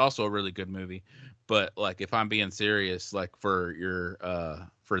 which is also a really good movie. But like, if I'm being serious, like for your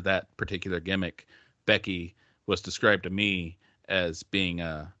for that particular gimmick, Becky was described to me as being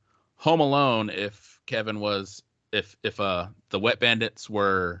Home Alone if Kevin was if the Wet Bandits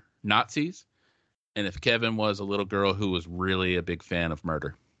were Nazis, and if Kevin was a little girl who was really a big fan of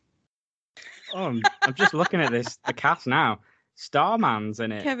murder. Oh, I'm just looking at the cast now. Starman's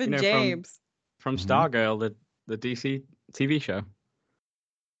in it. Kevin you know, James. from Mhm. Stargirl, the DC TV show.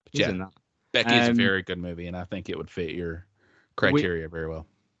 He's Yeah. in that. Becky is a very good movie, and I think it would fit your criteria very well.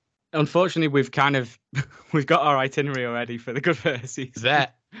 unfortunately, we've got our itinerary already for the Good First season.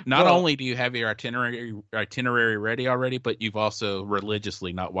 That not Well- only do you have your itinerary ready already, but you've also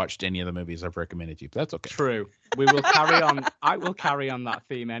religiously not watched any of the movies I've recommended you. But that's okay. True. We will carry on. I will carry on that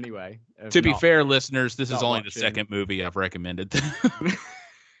theme anyway. of To be not- fair, listeners, this is not only the watching. second movie I've recommended.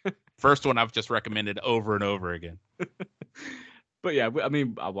 First one I've just recommended over and over again. But yeah, I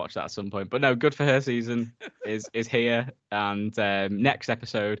mean, I'll watch that at some point. But no, Good for Her season is here, and next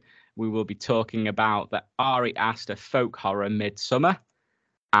episode we will be talking about the Ari Aster folk horror Midsummer,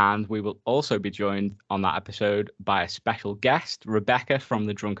 and we will also be joined on that episode by a special guest, Rebecca from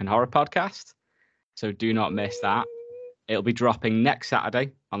the Drunken Horror Podcast. So do not miss that. It'll be dropping next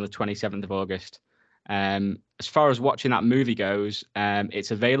Saturday on the 27th of August. As far as watching that movie goes,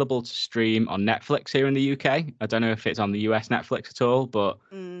 it's available to stream on Netflix here in the UK. I don't know if it's on the US Netflix at all, but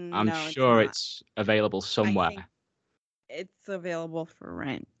I'm No, sure not. it's available somewhere. think it's available for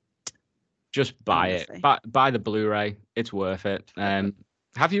rent. Just buy it. honestly. Buy the Blu-ray. It's worth it.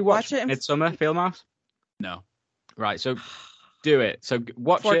 Have you watched Watch it in- Midsummer, Fieldmouse? No. Right, so do it. So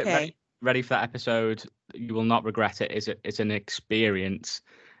watch it. 4K. Ready for that episode. You will not regret it. It's an experience.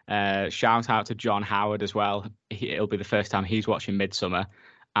 Shout out to John Howard as well. It'll be the first time he's watching Midsummer,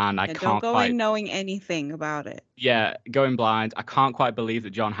 and I And can't don't go quite. in knowing anything about it. Yeah, going blind. I can't quite believe that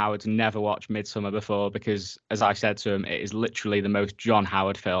John Howard's never watched Midsummer before because, as I said to him, it is literally the most John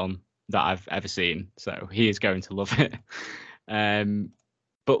Howard film that I've ever seen. So he is going to love it.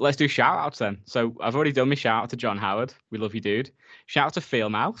 But let's do shout outs then. So I've already done my shout out to John Howard. We love you, dude. Shout out to Feel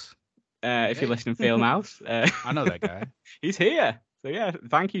Mouse. If you're listening, Feel Mouse. I know that guy. He's here. So yeah,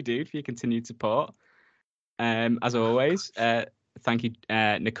 thank you, dude, for your continued support. As always, thank you,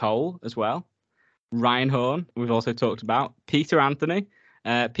 Nicole, as well. Ryan Horn, we've also talked about. Peter Anthony.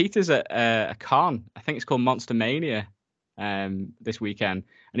 Peter's at a con. I think it's called Monster Mania this weekend.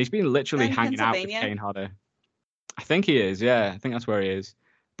 And he's been literally In hanging out with Pennsylvania? Kane Hodder. I think he is, yeah. I think that's where he is.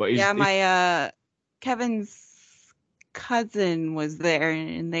 But he's, Yeah, he's- my Kevin's cousin was there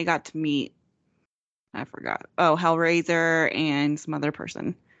and they got to meet. I forgot. Oh, Hellraiser and some other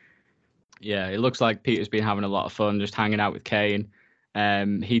person. yeah, it looks like Peter's been having a lot of fun just hanging out with Kane.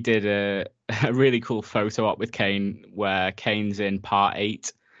 He did a really cool photo op with Kane where Kane's in part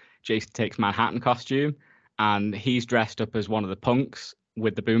 8, Jason Takes Manhattan costume, and he's dressed up as one of the punks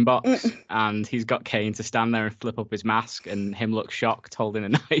with the boombox, and he's got Kane to stand there and flip up his mask, and him look shocked holding a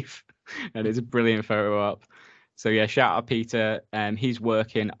knife, and it's a brilliant photo op. So yeah, shout out Peter. He's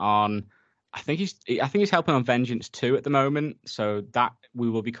working on. I think he's helping on Vengeance 2 at the moment, so that we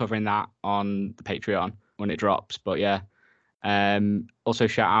will be covering that on the Patreon when it drops. But yeah, also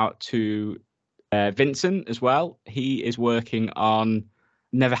shout out to Vincent as well. He is working on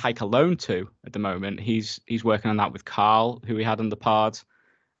Never Hike Alone 2 at the moment. He's working on that with Carl, who we had on the pod,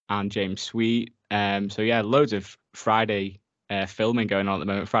 and James Sweet. So yeah, loads of Friday filming going on at the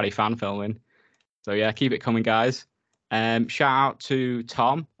moment, Friday fan filming. So yeah, keep it coming, guys. Shout out to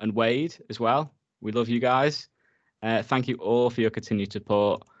Tom and Wade as well. We love you guys. Thank you all for your continued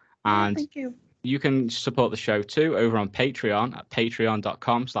support. And Thank you. you can support the show too over on Patreon at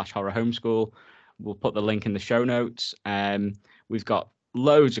patreon.com/horrorhomeschool. We'll put the link in the show notes. We've got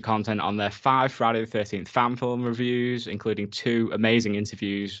loads of content on there. 5 Friday the 13th fan film reviews, including 2 amazing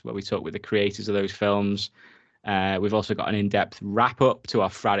interviews where we talk with the creators of those films. We've also got an in-depth wrap-up to our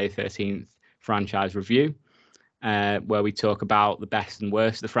Friday the 13th franchise review, where we talk about the best and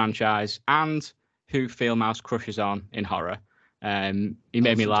worst of the franchise and who Feel Mouse crushes on in horror. He made me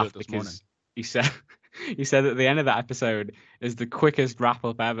listened to laugh it this because morning. he said at the end of that episode is the quickest wrap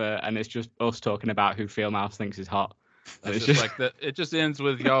up ever, and it's just us talking about who Feel Mouse thinks is hot. And It's just like that. It just ends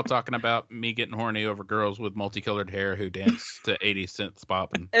with y'all talking about me getting horny over girls with multicolored hair who dance to 80 cents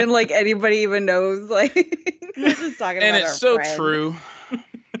pop, and And like anybody even knows, like we're just talking about our it's so friends. true.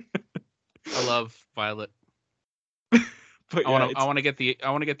 I love Violet. But I yeah, want to get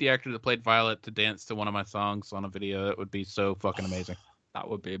the actor that played Violet to dance to one of my songs on a video. That would be so fucking amazing. that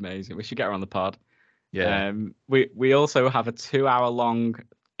would be amazing. We should get her on the pod. Yeah. We also have a 2-hour long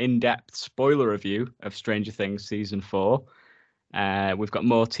in-depth spoiler review of Stranger Things season 4. We've got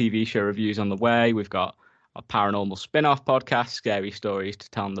more TV show reviews on the way. We've got a paranormal spin-off podcast, Scary Stories to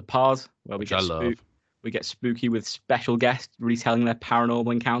Tell on the Pod, where we Which I love. we get spooky with special guests retelling their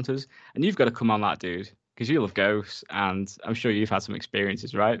paranormal encounters. And you've got to come on that, dude, because you love ghosts, and I'm sure you've had some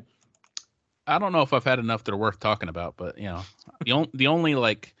experiences, right? I don't know if I've had enough that are worth talking about, but you know, the only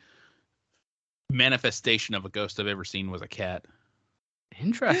like manifestation of a ghost I've ever seen was a cat.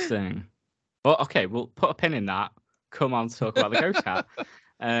 Interesting. Well, okay, we'll put a pin in that. Come on to talk about the ghost cat.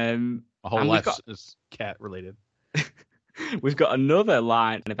 My whole And we've life got- is cat related. We've got another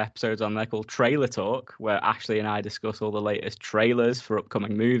line of episodes on there called Trailer Talk, where Ashley and I discuss all the latest trailers for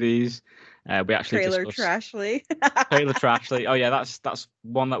upcoming movies. We actually Trailer discuss Trashly. Trailer Trashly. Oh yeah, that's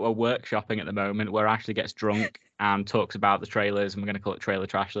one that we're workshopping at the moment, where Ashley gets drunk and talks about the trailers, and we're going to call it Trailer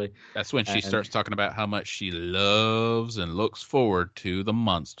Trashly. That's when she starts talking about how much she loves and looks forward to the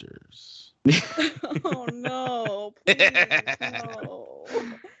monsters. Oh no! Please, no.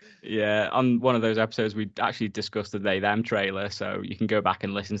 Yeah, on one of those episodes, we actually discussed the They Them trailer, so you can go back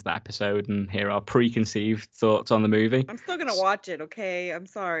and listen to that episode and hear our preconceived thoughts on the movie. I'm still gonna watch it. Okay, I'm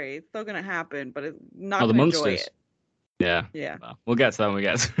sorry. It's still gonna happen, but it's not Oh, the gonna enjoy monsters. it. Yeah. Yeah. Well, we'll get to that when we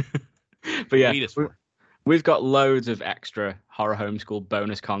get to But yeah, Beat us for. we've got loads of extra horror homeschool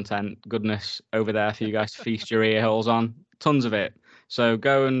bonus content, goodness, over there for you guys to feast your ear holes on. Tons of it. So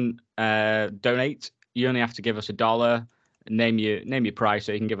go and donate. You only have to give us $1. Name your price,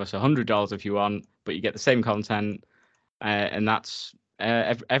 so you can give us $100 if you want, but you get the same content, and that's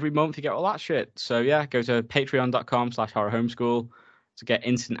every month you get all that shit. So yeah, go to patreon.com/horrorhomeschool to get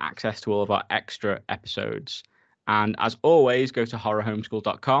instant access to all of our extra episodes. And as always, go to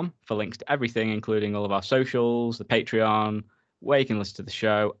horrorhomeschool.com for links to everything, including all of our socials, the Patreon, where you can listen to the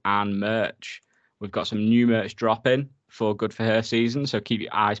show, and merch. We've got some new merch dropping for Good For Her season, so keep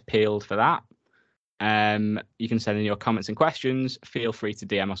your eyes peeled for that. You can send in your comments and questions. Feel free to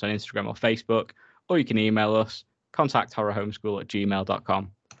DM us on Instagram or Facebook, or you can email us,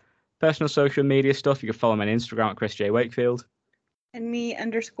 contact@horrorhomeschool@gmail.com. Personal social media stuff, you can follow me on Instagram at Chris J. Wakefield. And me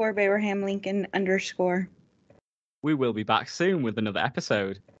 _Abraham Lincoln _. We will be back soon with another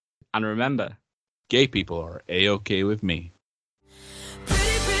episode. And remember, Gay people are A-okay with me.